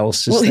anybody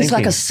else is thinking. Well, he's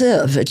like a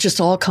sieve. It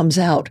just all comes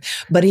out.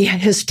 But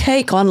his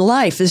take on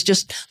life is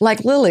just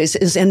like Lily's,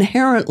 is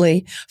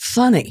inherently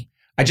funny.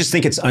 I just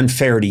think it's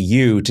unfair to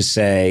you to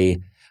say,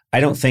 I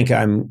don't think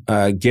I'm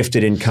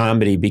gifted in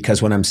comedy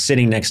because when I'm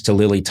sitting next to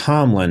Lily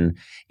Tomlin,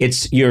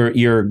 it's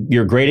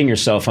you're grading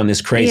yourself on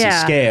this crazy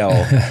scale.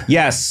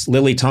 Yes,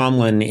 Lily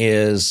Tomlin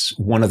is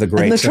one of the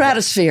greats. In the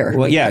stratosphere.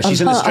 Well, yeah,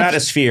 she's in the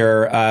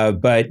stratosphere.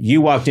 But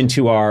you walked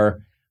into our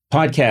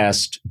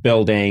podcast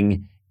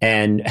building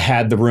and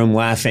had the room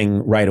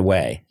laughing right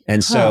away.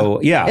 And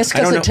so, it's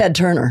because of Ted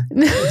Turner.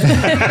 No,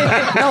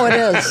 it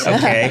is.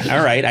 Okay.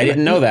 All right. I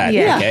didn't know that.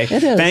 Yeah, okay.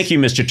 it is. Thank you,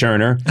 Mr.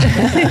 Turner.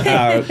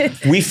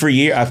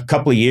 A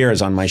couple of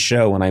years on my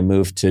show when I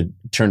moved to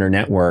Turner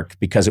Network,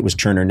 because it was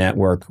Turner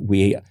Network,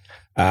 we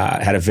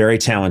had a very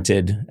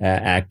talented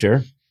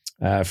actor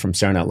from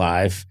Saturday Night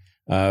Live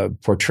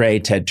portray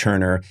Ted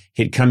Turner.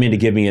 He'd come in to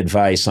give me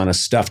advice on a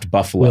stuffed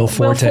buffalo. Will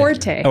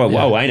Forte.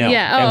 Oh, I know.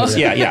 Yeah.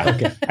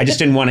 Okay. I just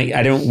didn't want to.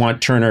 I don't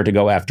want Turner to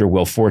go after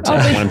Will Forte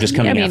when I'm just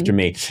coming after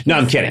me. No,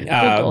 I'm kidding.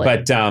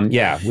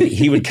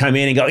 He would come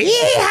in and go,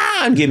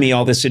 yeah, and give me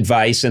all this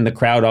advice, and the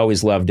crowd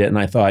always loved it. And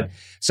I thought,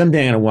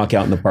 someday I'm going to walk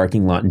out in the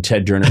parking lot and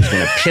Ted Turner's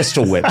going to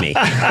pistol whip me.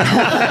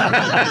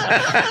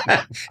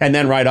 And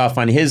then ride off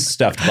on his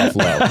stuffed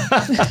buffalo.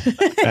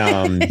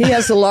 He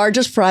has the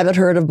largest private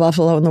herd of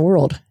buffalo in the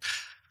world.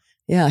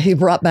 Yeah, he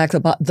brought back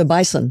the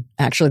bison.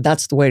 Actually,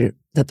 that's the way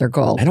that they're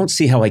called. I don't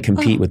see how I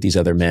compete with these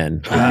other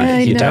men.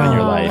 I you've know. done in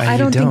your life. I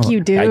don't think you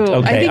do.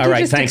 Okay, I think all you right,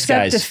 just thanks,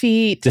 accept guys.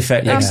 defeat.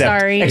 I'm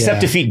sorry. Accept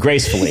defeat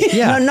gracefully.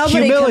 Yeah, no,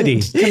 nobody humility.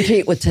 can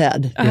compete with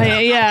Ted.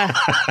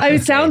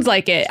 It sounds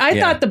like it. I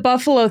thought the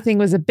buffalo thing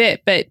was a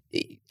bit, but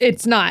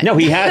it's not. No,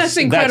 he has. That's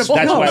incredible.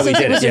 That's why we Since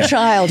did he was it. a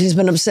child, he's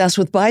been obsessed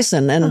with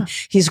bison, and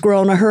he's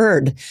grown a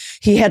herd.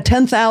 He had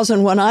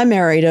 10,000 when I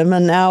married him,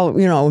 and now,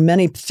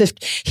 many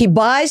 50. He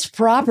buys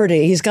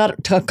property. He's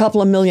got a couple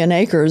of million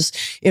acres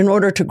in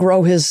order to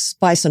grow his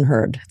bison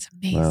herd. That's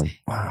amazing.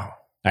 Wow.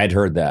 I'd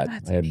heard that.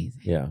 That's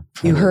amazing.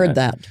 You heard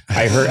that.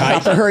 I heard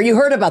about the herd. You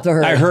heard about the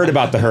herd. I heard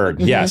about the herd.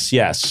 Yes.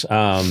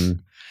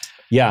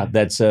 Yeah,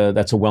 that's a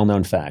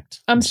well-known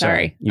fact. I'm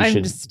sorry. I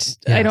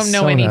don't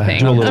know anything.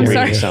 Do a little I'm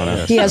reading, sorry.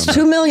 Sona. He has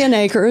 2 million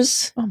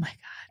acres. Oh my God.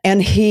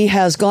 And he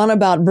has gone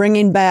about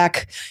bringing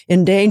back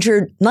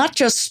endangered, not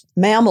just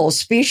mammal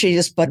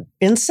species, but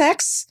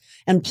insects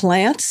and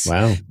plants.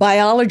 Wow.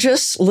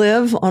 Biologists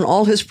live on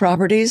all his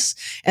properties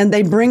and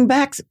they bring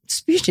back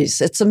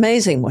species. It's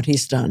amazing what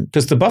he's done.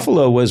 Because the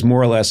buffalo was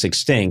more or less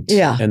extinct.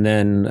 Yeah. And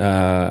then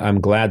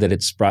I'm glad that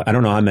it's brought, I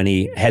don't know how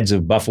many heads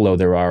of buffalo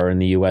there are in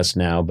the U.S.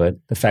 now, but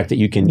the fact that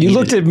you can You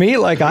looked at me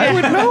like I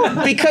would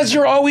know. Because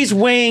you're always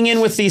weighing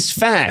in with these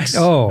facts.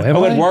 Oh,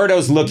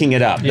 Eduardo's looking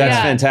it up.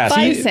 That's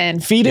fantastic.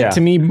 Bison. Feed it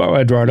to me,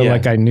 Eduardo,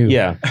 like I knew.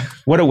 Yeah.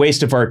 What a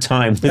waste of our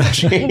time with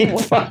Jane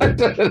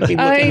Fonda looking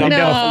up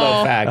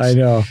buffalo facts. I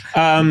know.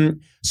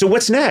 So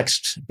what's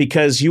next?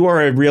 Because you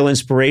are a real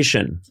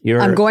inspiration.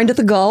 I'm going to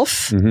the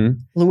Gulf,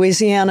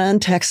 Louisiana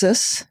and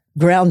Texas,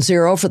 ground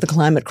zero for the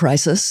climate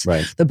crisis.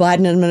 Right. The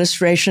Biden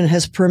administration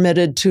has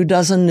permitted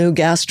 24 new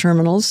gas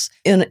terminals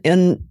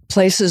in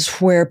places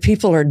where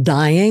people are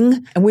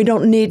dying. And we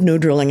don't need new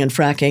drilling and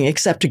fracking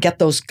except to get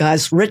those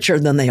guys richer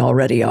than they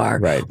already are.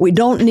 Right. We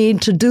don't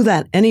need to do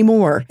that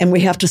anymore. And we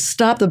have to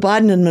stop the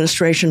Biden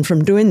administration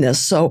from doing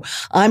this. So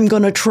I'm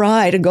going to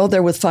try to go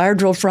there with Fire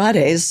Drill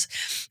Fridays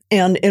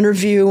and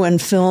interview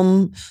and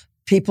film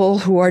people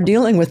who are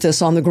dealing with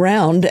this on the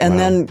ground and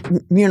then,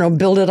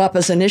 build it up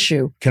as an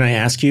issue. Can I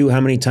ask you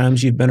how many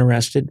times you've been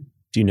arrested?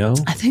 Do you know?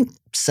 I think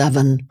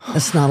 7.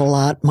 That's not a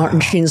lot. Martin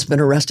Sheen's been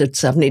arrested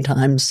 70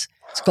 times.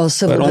 It's called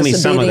civil But only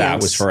some of disobedience.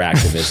 that was for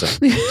activism.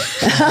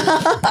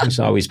 He's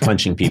always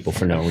punching people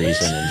for no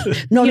reason.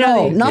 And, No,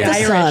 not the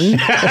son, the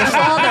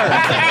father.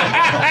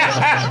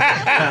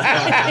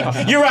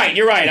 You're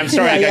right. I'm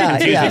sorry. I got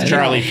confused with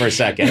Charlie for a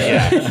second.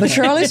 Yeah. But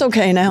Charlie's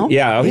okay now.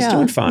 Yeah, he's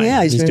doing fine.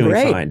 Yeah, he's doing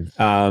great.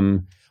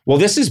 fine. Well,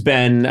 this has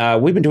been,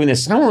 we've been doing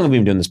this. How long have we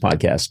been doing this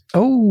podcast?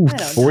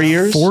 4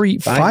 years?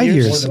 5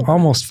 years,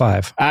 almost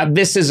 5.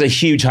 This is a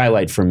huge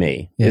highlight for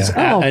me. Yeah. It's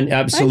an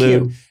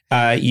absolute.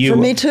 For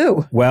me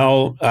too.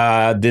 Well,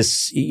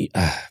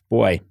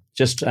 boy,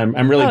 just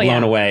I'm really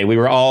blown away. We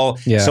were all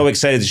so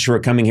excited that you were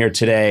coming here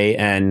today,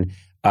 and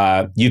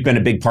you've been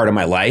a big part of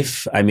my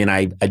life. I mean,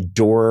 I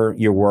adore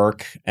your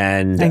work,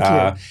 and Thank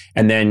you.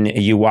 And then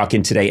you walk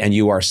in today, and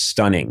you are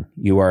stunning.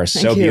 You are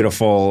so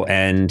beautiful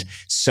and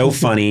so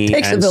funny,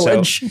 Takes and a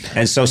village.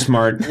 so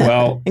smart.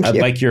 Well, I'd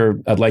you. like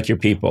your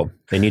people.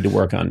 They need to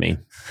work on me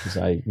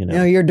because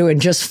No, you're doing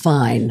just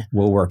fine.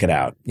 We'll work it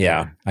out.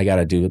 Yeah, I got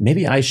to do it.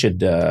 Maybe I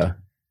should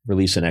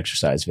release an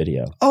exercise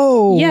video.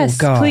 Oh, yes,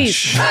 gosh. please.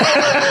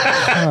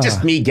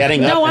 Just me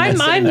getting up. No, I'd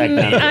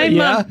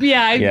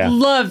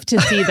love to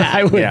see that.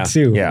 I would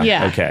too.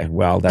 Yeah. Okay.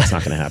 Well, that's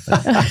not going to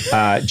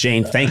happen.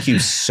 Jane, thank you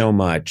so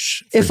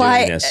much for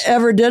doing this.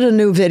 Ever did a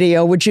new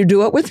video, would you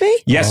do it with me?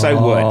 Yes, I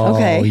would.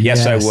 Okay.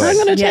 Yes, I would. I'm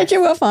going to take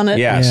you up on it.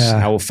 Yes.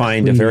 Yeah, I will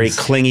find a very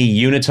clingy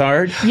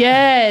unitard.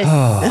 Yes.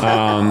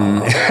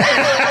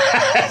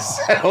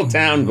 Settle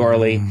down,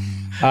 Gorley.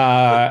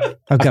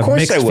 I've got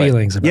mixed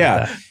feelings about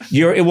that.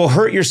 It will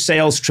hurt your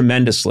sales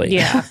tremendously.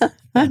 Yeah.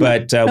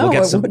 But we'll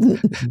get some.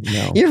 Wouldn't.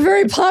 No. You're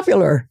very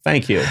popular.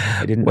 Thank you.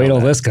 I didn't Wait know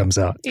till that. this comes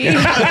out.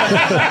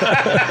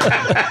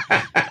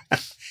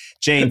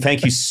 Jane,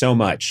 thank you so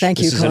much. Thank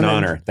you, This is Conan. an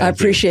honor. I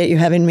appreciate you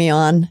having me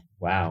on.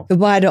 Wow.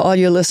 Goodbye to all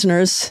your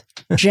listeners.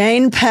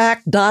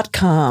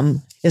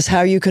 JanePack.com is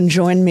how you can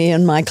join me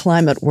in my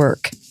climate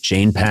work.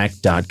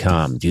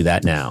 JanePack.com. Do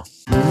that now.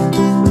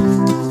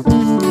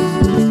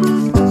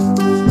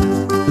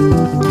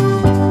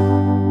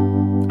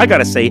 I got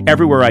to say,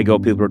 everywhere I go,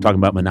 people are talking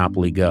about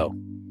Monopoly Go.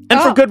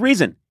 And for good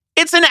reason.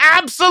 It's an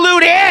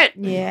absolute hit.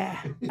 Yeah.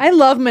 I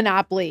love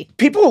Monopoly.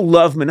 People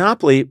love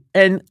Monopoly.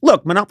 And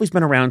look, Monopoly's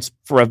been around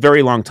for a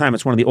very long time.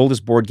 It's one of the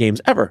oldest board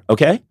games ever,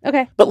 okay?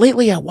 Okay. But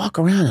lately I walk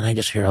around and I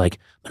just hear like,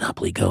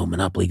 Monopoly Go,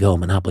 Monopoly Go,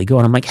 Monopoly Go.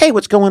 And I'm like, hey,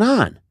 what's going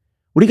on?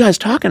 What are you guys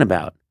talking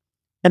about?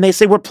 And they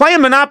say, we're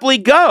playing Monopoly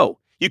Go.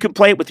 You can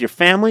play it with your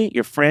family,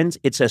 your friends.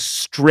 It's a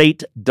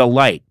straight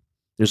delight.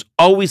 There's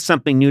always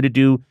something new to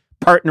do.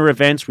 Partner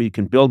events where you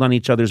can build on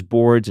each other's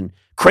boards, and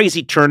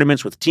crazy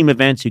tournaments with team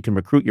events you can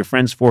recruit your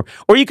friends for,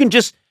 or you can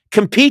just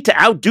compete to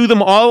outdo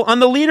them all on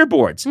the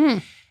leaderboards.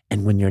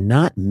 And when you're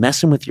not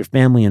messing with your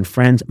family and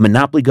friends,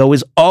 Monopoly Go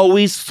is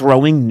always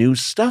throwing new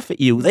stuff at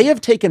you. They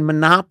have taken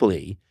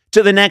Monopoly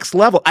to the next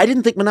level. I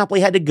didn't think Monopoly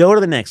had to go to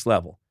the next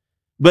level,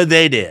 but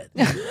they did.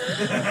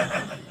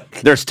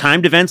 There's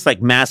timed events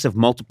like massive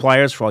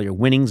multipliers for all your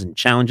winnings and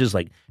challenges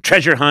like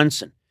treasure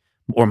hunts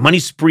or money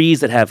sprees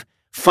that have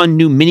fun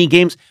new mini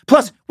games,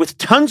 plus with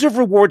tons of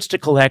rewards to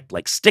collect,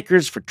 like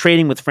stickers for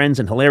trading with friends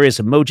and hilarious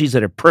emojis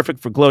that are perfect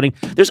for gloating.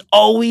 There's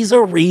always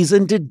a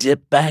reason to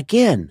dip back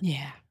in.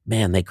 Yeah.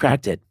 Man, they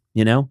cracked it,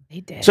 you know?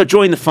 They did. So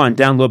join the fun.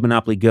 Download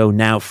Monopoly Go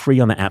now, free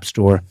on the App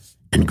Store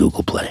and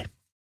Google Play.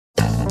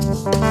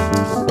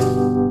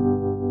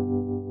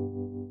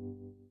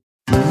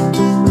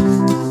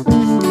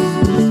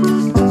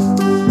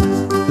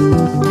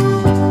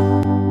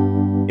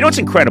 You know, it's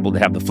incredible to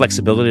have the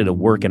flexibility to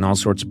work in all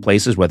sorts of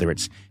places, whether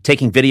it's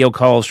taking video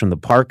calls from the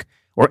park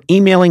or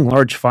emailing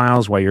large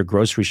files while you're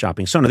grocery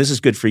shopping. Sona, this is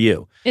good for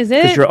you. Is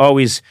it? Because you're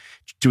always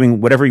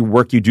doing whatever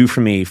work you do for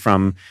me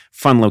from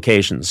fun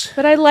locations.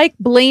 But I like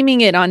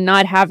blaming it on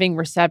not having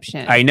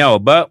reception. I know,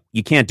 but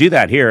you can't do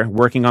that here.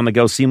 Working on the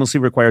go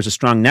seamlessly requires a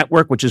strong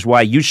network, which is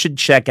why you should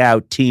check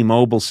out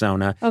T-Mobile,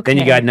 Sona. Okay. Then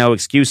you got no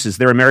excuses.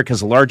 They're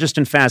America's largest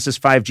and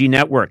fastest 5G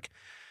network.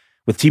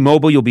 With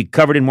T-Mobile, you'll be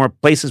covered in more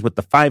places with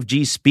the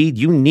 5G speed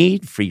you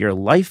need for your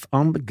life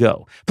on the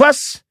go.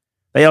 Plus,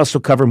 they also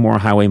cover more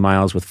highway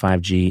miles with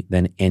 5G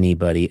than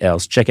anybody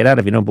else. Check it out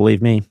if you don't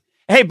believe me.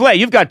 Hey, Blay,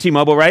 you've got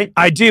T-Mobile, right?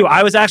 I do.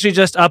 I was actually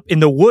just up in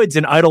the woods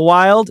in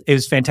Idlewild. It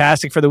was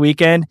fantastic for the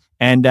weekend,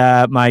 and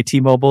my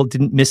T-Mobile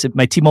didn't miss it.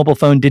 My T-Mobile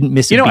phone didn't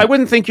miss it. You know, I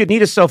wouldn't think you'd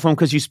need a cell phone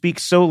because you speak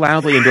so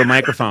loudly into a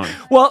microphone.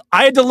 Well,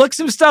 I had to look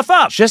some stuff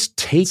up. Just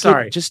take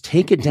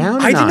it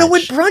down. I didn't know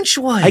what brunch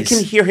was. I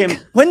can hear him.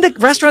 When the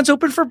restaurant's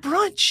open for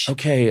brunch.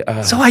 Okay.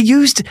 So I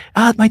used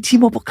my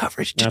T-Mobile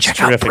coverage to check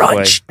out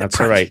brunch. Blay.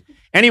 That's all right.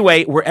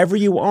 Anyway, wherever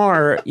you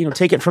are,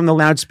 take it from the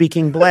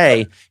loud-speaking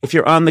Blay. If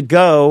you're on the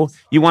go,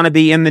 you want to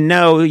be in the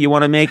know, you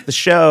want to make the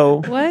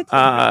show. What?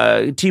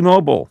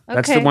 T-Mobile.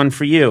 That's the one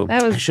for you.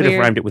 That was I should have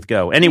weird. rhymed it with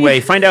go.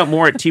 Anyway, find out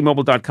more at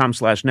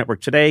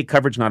T-Mobile.com/network today.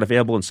 Coverage not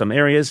available in some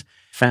areas.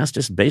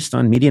 Fastest based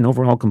on median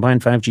overall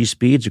combined 5G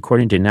speeds,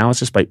 according to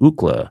analysis by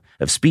Ookla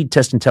of Speed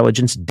Test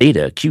Intelligence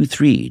data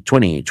Q3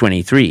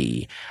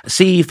 2023.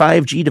 See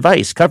 5G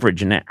device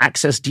coverage and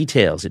access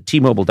details at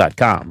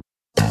T-Mobile.com.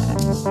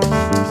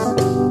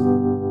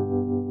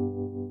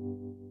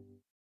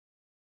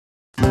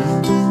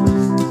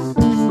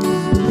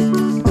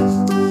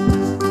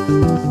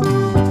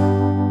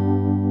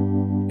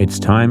 It's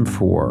time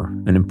for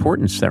an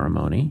important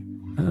ceremony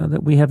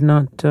that we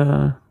haven't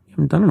done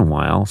in a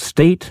while.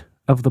 State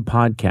of the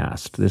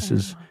Podcast. This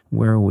is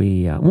where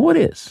we, it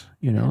is.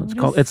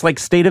 It's like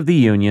State of the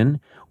Union.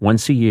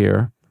 Once a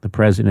year, the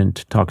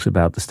president talks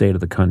about the state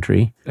of the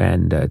country,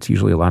 and it's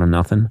usually a lot of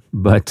nothing.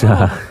 But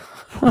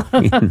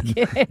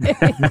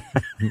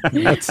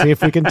Let's see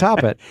if we can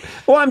top it.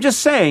 Well, I'm just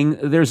saying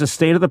there's a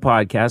state of the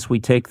podcast. We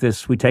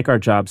take our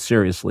job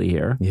seriously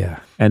here. Yeah.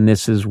 And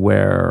this is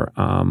where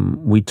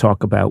we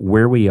talk about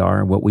where we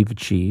are, what we've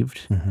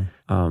achieved.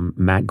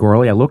 Matt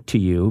Gorley, I look to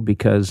you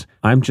because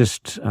I'm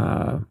just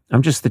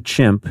the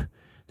chimp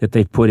that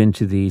they've put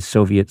into the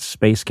Soviet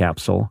space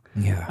capsule.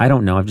 Yeah. I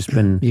don't know. I've just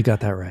been... You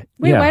got that right.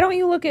 Wait, why don't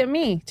you look at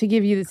me to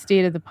give you the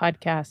state of the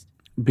podcast?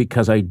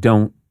 Because I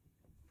don't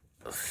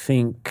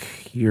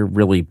think you're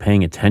really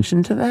paying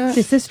attention to that.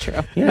 This is true.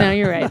 Yeah. No,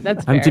 you're right.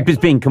 That's fair. I'm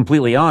just being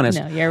completely honest.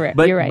 No, you're right.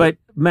 But, but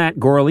Matt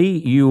Gorley,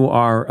 you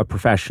are a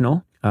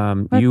professional.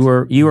 You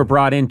were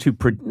brought in to...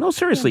 No,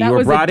 seriously, you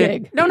were brought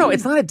in... No,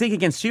 it's not a dig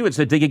against you. It's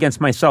a dig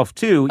against myself,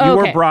 too. You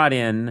were brought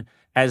in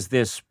as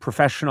this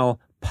professional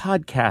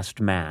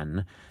podcast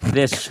man,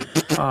 this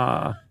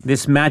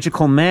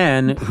magical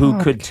man who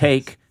could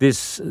take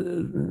these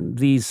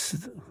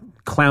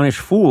clownish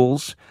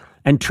fools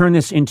and turn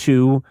this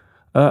into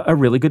a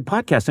really good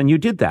podcast. And you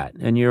did that.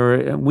 And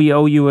we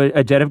owe you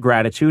a debt of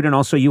gratitude. And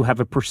also you have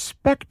a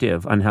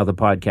perspective on how the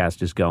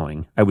podcast is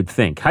going, I would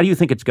think. How do you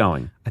think it's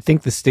going? I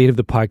think the state of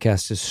the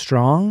podcast is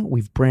strong.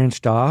 We've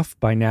branched off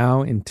by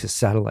now into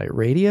satellite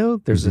radio.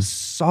 There's a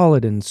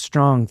solid and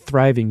strong,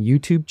 thriving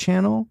YouTube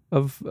channel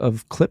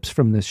of clips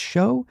from this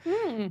show.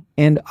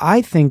 And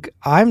I think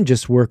I'm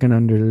just working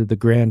under the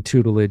grand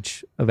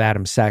tutelage of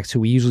Adam Sachs, who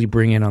we usually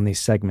bring in on these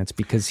segments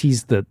because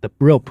he's the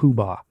real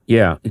poobah.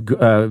 Yeah,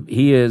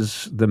 he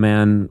is the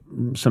man,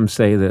 some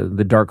say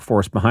the dark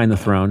force behind the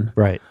throne.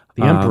 Right.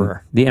 The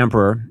Emperor. The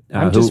Emperor.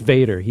 I'm just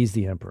Vader. He's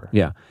the Emperor.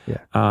 Yeah.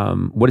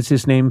 What is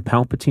his name?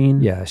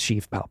 Palpatine? Yeah,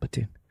 Sheev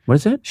Palpatine. What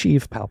is it?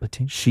 Sheev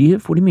Palpatine.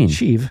 Sheev? What do you mean?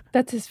 Sheev.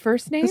 That's his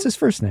first name? That's his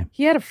first name.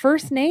 He had a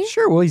first name?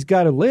 Sure. Well, he's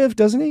got to live,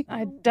 doesn't he?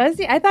 Does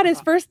he? I thought his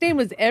first name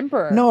was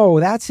Emperor. No,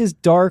 that's his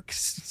dark,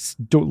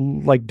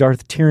 like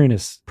Darth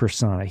Tyrannus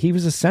persona. He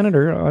was a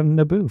senator on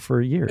Naboo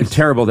for years. It's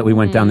terrible that we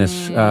went down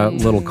this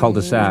little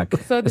cul-de-sac.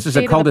 So this is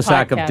a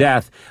cul-de-sac of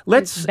death.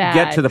 Let's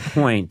get to the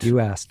point. You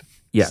asked.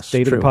 Yes,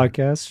 state of the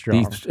podcast,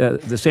 strong.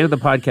 The state of the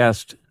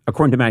podcast,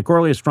 according to Matt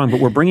Gorley, is strong, but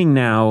we're bringing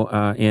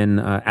now in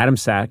Adam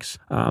Sachs,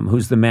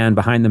 who's the man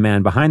behind the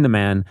man behind the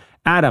man.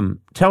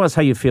 Adam, tell us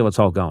how you feel it's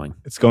all going.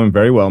 It's going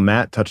very well.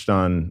 Matt touched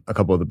on a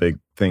couple of the big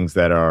things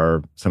that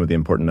are some of the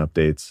important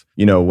updates.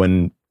 You know,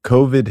 when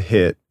COVID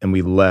hit and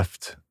we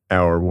left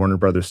our Warner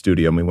Brothers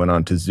studio and we went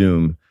on to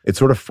Zoom, it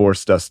sort of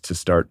forced us to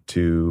start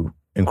to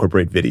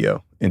incorporate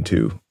video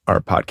into our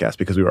podcast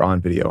because we were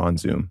on video on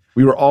Zoom.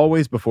 We were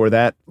always before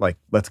that, like,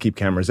 let's keep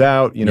cameras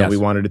out. You know, we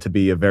wanted it to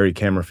be a very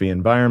camera-free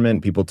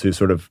environment, people to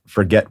sort of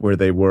forget where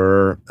they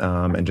were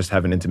and just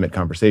have an intimate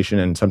conversation.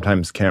 And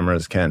sometimes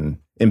cameras can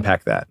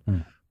impact that.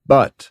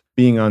 But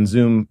being on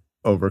Zoom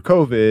over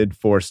COVID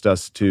forced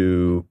us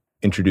to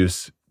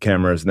introduce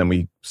cameras. And then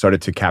we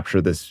started to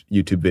capture this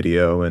YouTube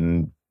video,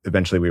 and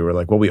eventually we were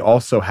like, well, we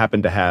also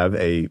happen to have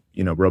a,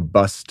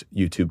 robust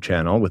YouTube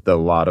channel with a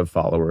lot of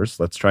followers.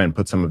 Let's try and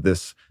put some of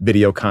this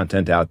video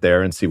content out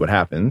there and see what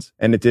happens.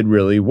 And it did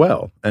really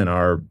well. And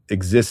our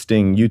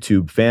existing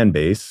YouTube fan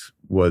base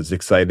was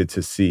excited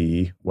to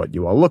see what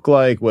you all look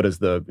like.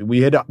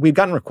 We'd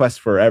gotten requests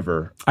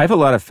forever. I have a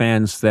lot of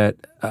fans that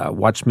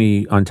watched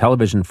me on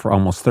television for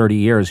almost 30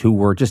 years who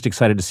were just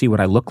excited to see what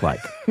I look like.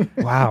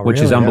 Wow,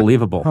 which is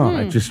unbelievable.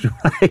 Huh. Just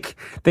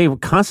they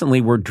constantly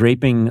were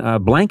draping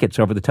blankets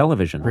over the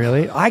television.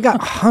 Really? I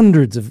got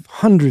hundreds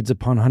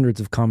upon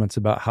hundreds of comments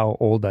about how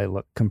old I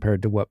look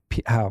compared to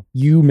how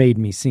you made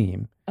me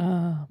seem.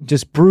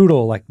 Just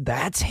brutal. Like,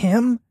 that's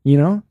him,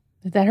 Did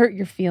that hurt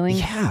your feelings?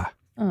 Yeah.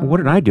 What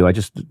did I do?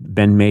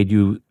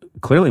 Ben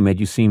clearly made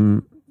you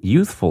seem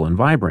youthful and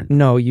vibrant.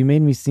 No, you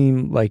made me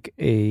seem like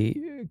a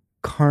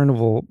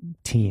carnival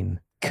teen.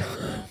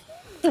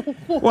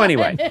 Well,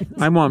 anyway,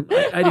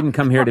 I didn't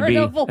come here to be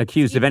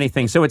accused of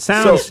anything. So it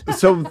sounds...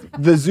 So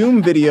the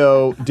Zoom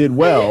video did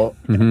well,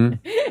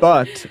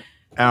 but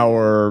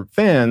our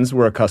fans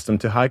were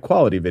accustomed to high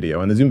quality video,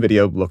 and the Zoom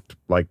video looked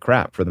like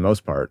crap for the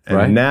most part.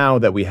 And now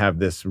that we have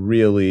this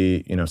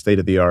really, state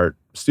of the art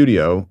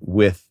studio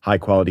with high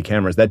quality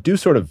cameras that do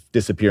sort of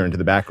disappear into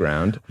the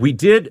background. We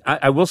did,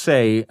 I will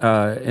say,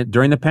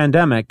 during the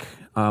pandemic,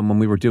 when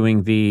we were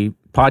doing the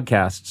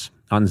podcasts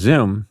on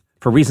Zoom,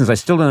 for reasons I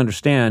still don't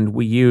understand,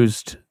 we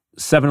used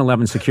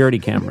 7-Eleven security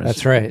cameras.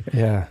 That's right.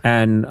 Yeah.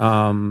 And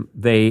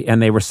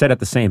they were set at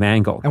the same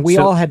angle. And we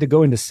all had to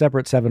go into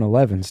separate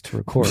 7-Elevens to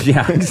record.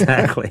 Yeah,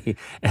 exactly.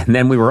 And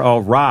then we were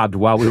all robbed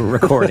while we were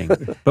recording.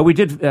 But we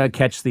did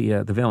catch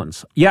the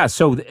villains. Yeah,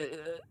 so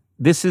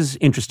this is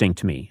interesting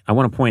to me. I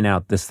want to point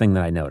out this thing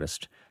that I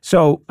noticed.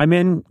 So I'm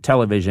in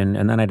television,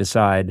 and then I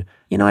decide,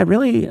 I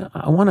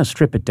want to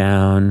strip it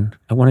down.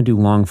 I want to do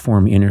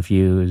long-form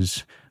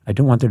interviews. I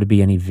don't want there to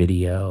be any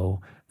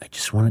video. I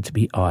just want it to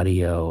be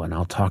audio, and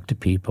I'll talk to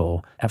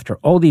people. After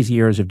all these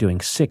years of doing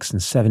 6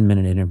 and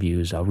 7-minute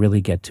interviews, I'll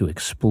really get to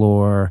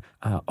explore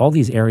all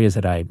these areas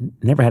that I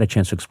never had a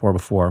chance to explore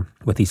before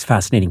with these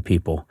fascinating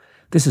people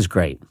this is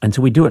great. And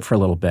so we do it for a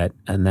little bit.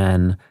 And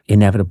then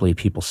inevitably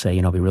people say,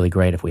 it'd be really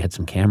great if we had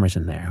some cameras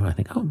in there. And I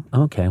think, oh,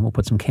 okay, we'll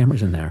put some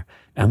cameras in there.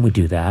 And we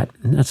do that,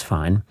 and that's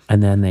fine.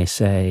 And then they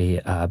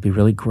say, it'd be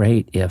really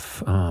great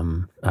if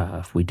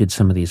we did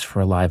some of these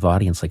for a live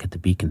audience, like at the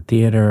Beacon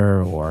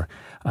Theater or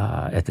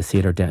at the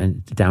theater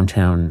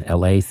downtown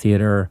LA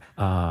theater.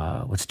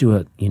 Let's do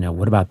it.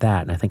 What about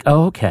that? And I think,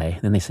 oh, okay.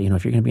 And then they say,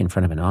 if you're going to be in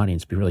front of an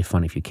audience, it'd be really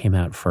fun if you came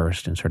out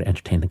first and sort of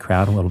entertained the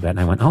crowd a little bit. And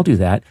I went, I'll do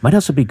that. Might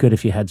also be good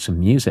if you had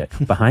some music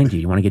behind you.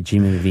 You want to get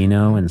Jimmy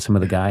Vivino and some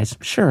of the guys?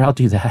 Sure, I'll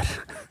do that.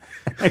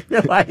 I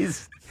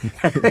realized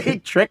they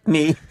tricked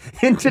me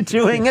into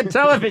doing a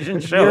television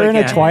show. You're again.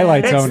 In a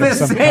Twilight Zone. It's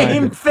the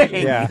same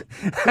thing. Yeah.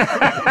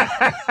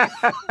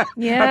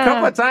 A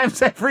couple of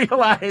times I've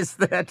realized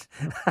that.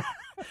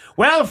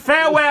 Well,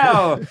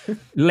 farewell,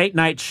 late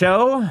night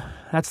show.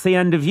 That's the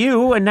end of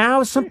you. And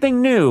now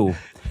something new.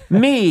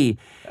 Me,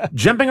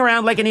 jumping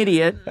around like an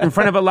idiot in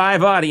front of a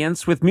live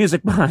audience with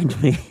music behind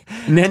me,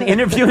 and then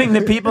interviewing the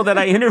people that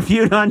I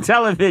interviewed on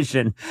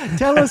television.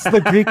 Tell us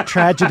the Greek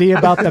tragedy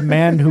about the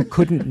man who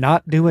couldn't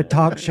not do a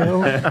talk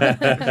show.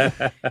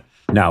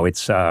 No,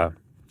 it's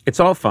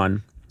all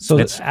fun. So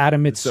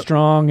Adam, it's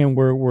strong, and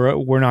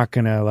we're not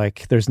gonna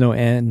there's no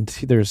end.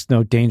 There's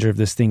no danger of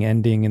this thing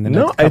ending in the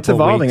next couple it's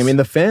evolving. Weeks. I mean,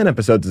 the fan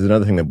episodes is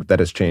another thing that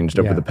has changed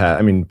over the past.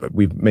 I mean,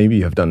 we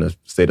maybe have done a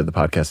state of the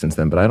podcast since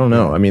then, but I don't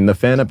know. I mean, the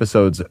fan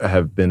episodes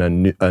have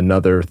been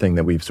another thing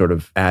that we've sort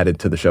of added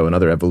to the show,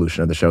 another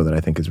evolution of the show that I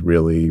think is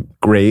really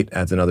great,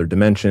 adds another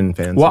dimension.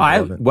 Fans.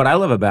 Well, what I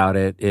love about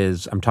it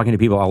is I'm talking to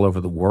people all over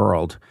the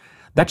world.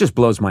 That just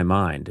blows my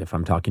mind. If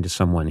I'm talking to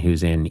someone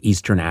who's in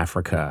Eastern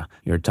Africa,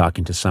 you're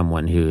talking to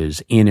someone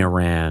who's in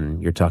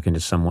Iran, you're talking to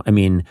someone. I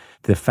mean,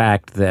 the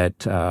fact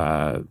that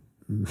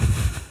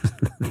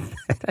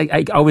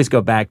I always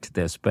go back to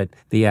this, but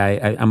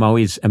I'm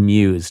always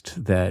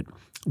amused that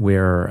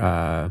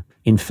we're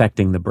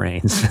infecting the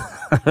brains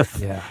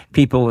of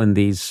people in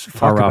these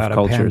far-off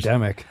cultures.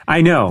 Pandemic.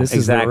 I know, this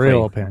exactly. is the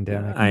real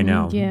pandemic. I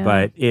know,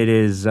 but it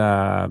is.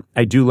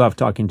 I do love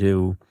talking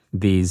to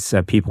these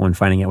people and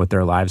finding out what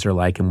their lives are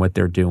like and what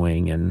they're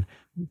doing. And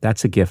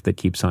that's a gift that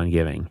keeps on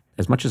giving.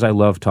 As much as I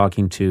love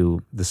talking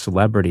to the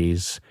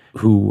celebrities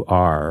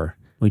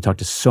we talk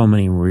to so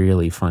many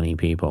really funny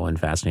people and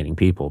fascinating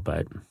people,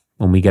 but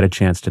when we get a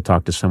chance to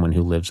talk to someone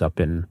who lives up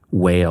in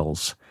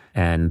Wales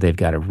and they've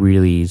got a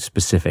really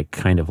specific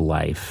kind of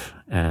life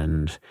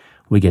and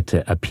we get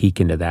a peek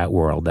into that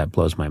world, that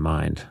blows my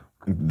mind.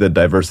 The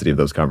diversity of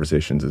those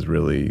conversations is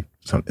really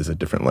is a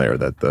different layer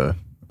that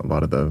a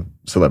lot of the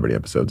celebrity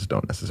episodes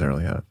don't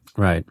necessarily have.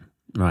 Right.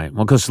 Well,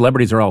 because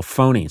celebrities are all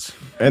phonies.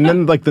 And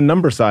then, the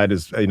number side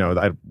is, we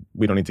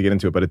don't need to get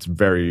into it, but it's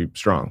very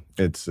strong.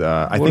 It's,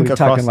 I think, we're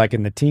talking like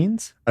in the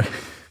teens?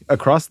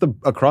 Across the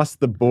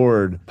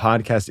board,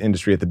 podcast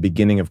industry at the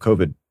beginning of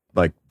COVID,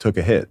 took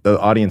a hit. The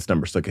audience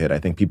numbers took a hit. I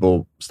think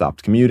people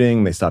stopped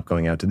commuting. They stopped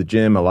going out to the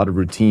gym. A lot of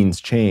routines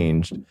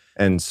changed.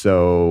 And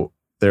so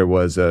there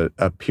was a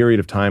period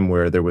of time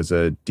where there was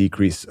a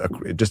decrease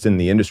just in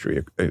the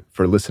industry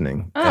for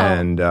listening. Oh.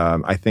 And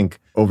I think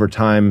over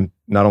time,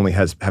 not only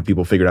have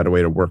people figured out a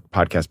way to work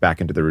podcasts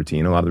back into their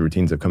routine, a lot of the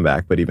routines have come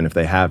back, but even if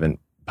they haven't,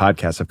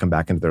 podcasts have come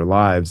back into their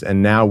lives.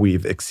 And now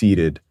we've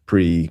exceeded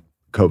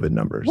pre-COVID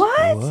numbers.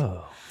 What?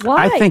 Whoa.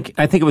 Why? I think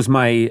it was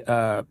my,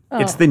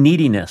 it's the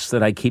neediness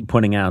that I keep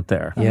putting out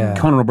there. Yeah.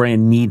 Conan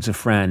O'Brien needs a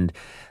friend.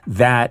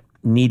 That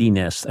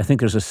neediness, I think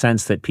there's a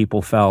sense that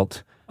people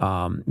felt,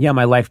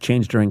 my life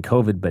changed during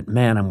COVID, but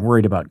man, I'm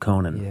worried about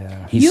Conan.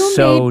 Yeah. He's you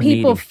so made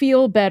people needy.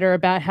 feel better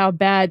about how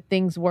bad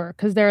things were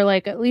because they're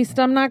like, at least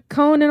I'm not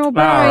Conan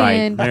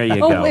O'Brien. All right, there you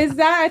go. Is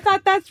that? I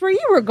thought that's where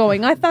you were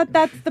going. I thought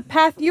that's the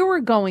path you were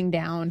going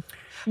down.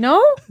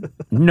 No?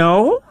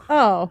 No.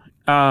 Oh.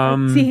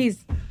 See,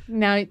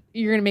 now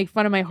you're gonna make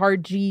fun of my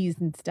hard G's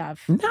and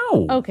stuff.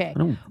 No. Okay.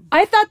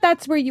 I thought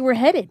that's where you were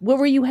headed. Where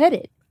were you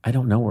headed? I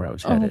don't know where I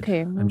was headed.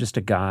 Okay. I'm just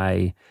a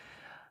guy,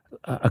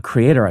 a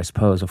creator, I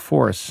suppose, a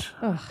force.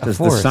 Does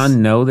the force.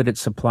 sun know that it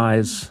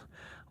supplies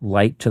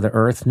light to the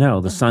earth? No,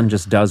 the sun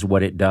just does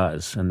what it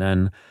does. And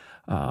then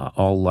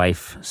all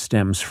life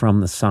stems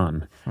from the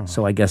sun.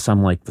 So I guess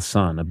I'm like the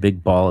sun, a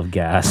big ball of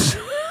gas.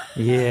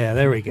 Yeah,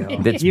 there we go.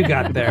 You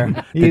got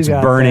there. It's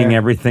burning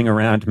everything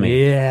around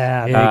me.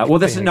 Yeah.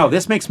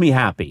 This makes me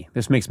happy.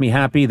 This makes me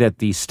happy that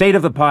the state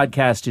of the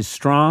podcast is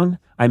strong.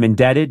 I'm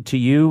indebted to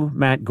you,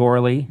 Matt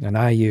Gorley.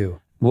 And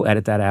you. We'll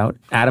edit that out.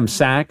 Adam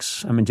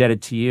Sachs, I'm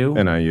indebted to you.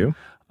 And you.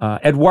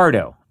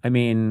 Eduardo,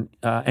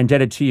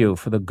 indebted to you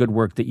for the good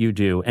work that you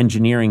do,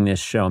 engineering this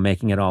show,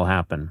 making it all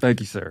happen. Thank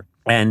you, sir.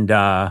 And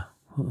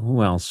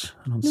who else?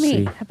 I don't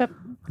see. How about,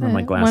 I don't have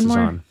my glasses one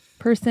more on.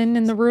 Person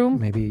in the room.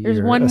 Maybe there's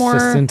your one more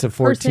assistant of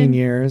 14 person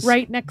years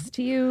right next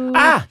to you.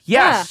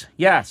 Yes.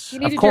 You Of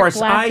needed course,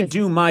 your I glasses.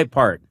 do my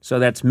part. So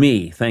that's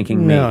me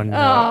thanking me. No.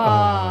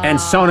 And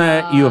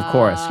Sona, you of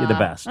course, you're the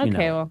best. Okay, you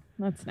know.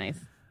 well, that's nice.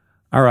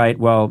 All right.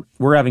 Well,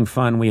 we're having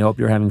fun. We hope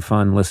you're having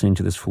fun listening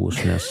to this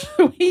foolishness.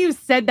 The way you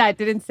said that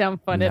didn't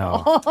sound fun at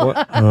all.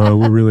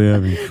 We're really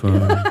having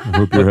fun. I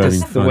hope you're having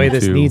fun. The way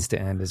this too. needs to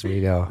end is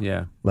we go.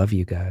 Yeah. Love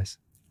you guys.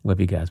 Love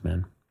you guys,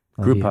 man.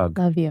 Love Group you. hug.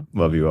 Love you.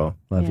 Love you all.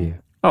 Love you.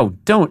 Oh,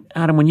 don't,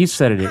 Adam. When you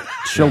said it, it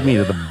chilled me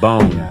to the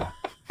bone.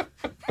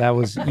 That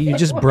was you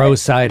just bro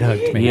side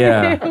hugged me.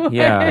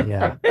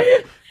 Yeah.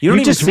 You don't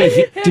even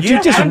see.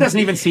 Adam doesn't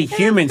even see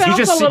humans. You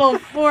just see.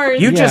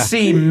 You just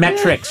see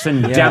metrics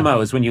and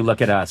demos when you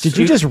look at us. Did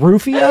you just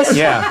roofie us?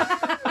 Yeah.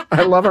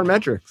 I love our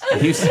metrics.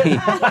 You see.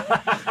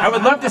 I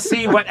would love to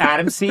see what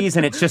Adam sees,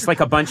 and it's just like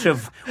a bunch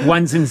of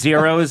ones and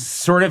zeros,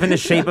 sort of in the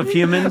shape of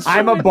humans.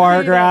 I'm a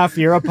bar graph.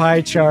 You're a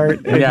pie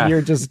chart. And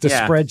you're just a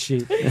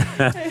spreadsheet.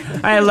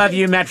 I love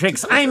you,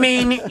 metrics. I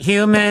mean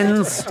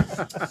humans.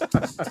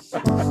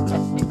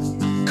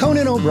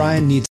 Conan O'Brien needs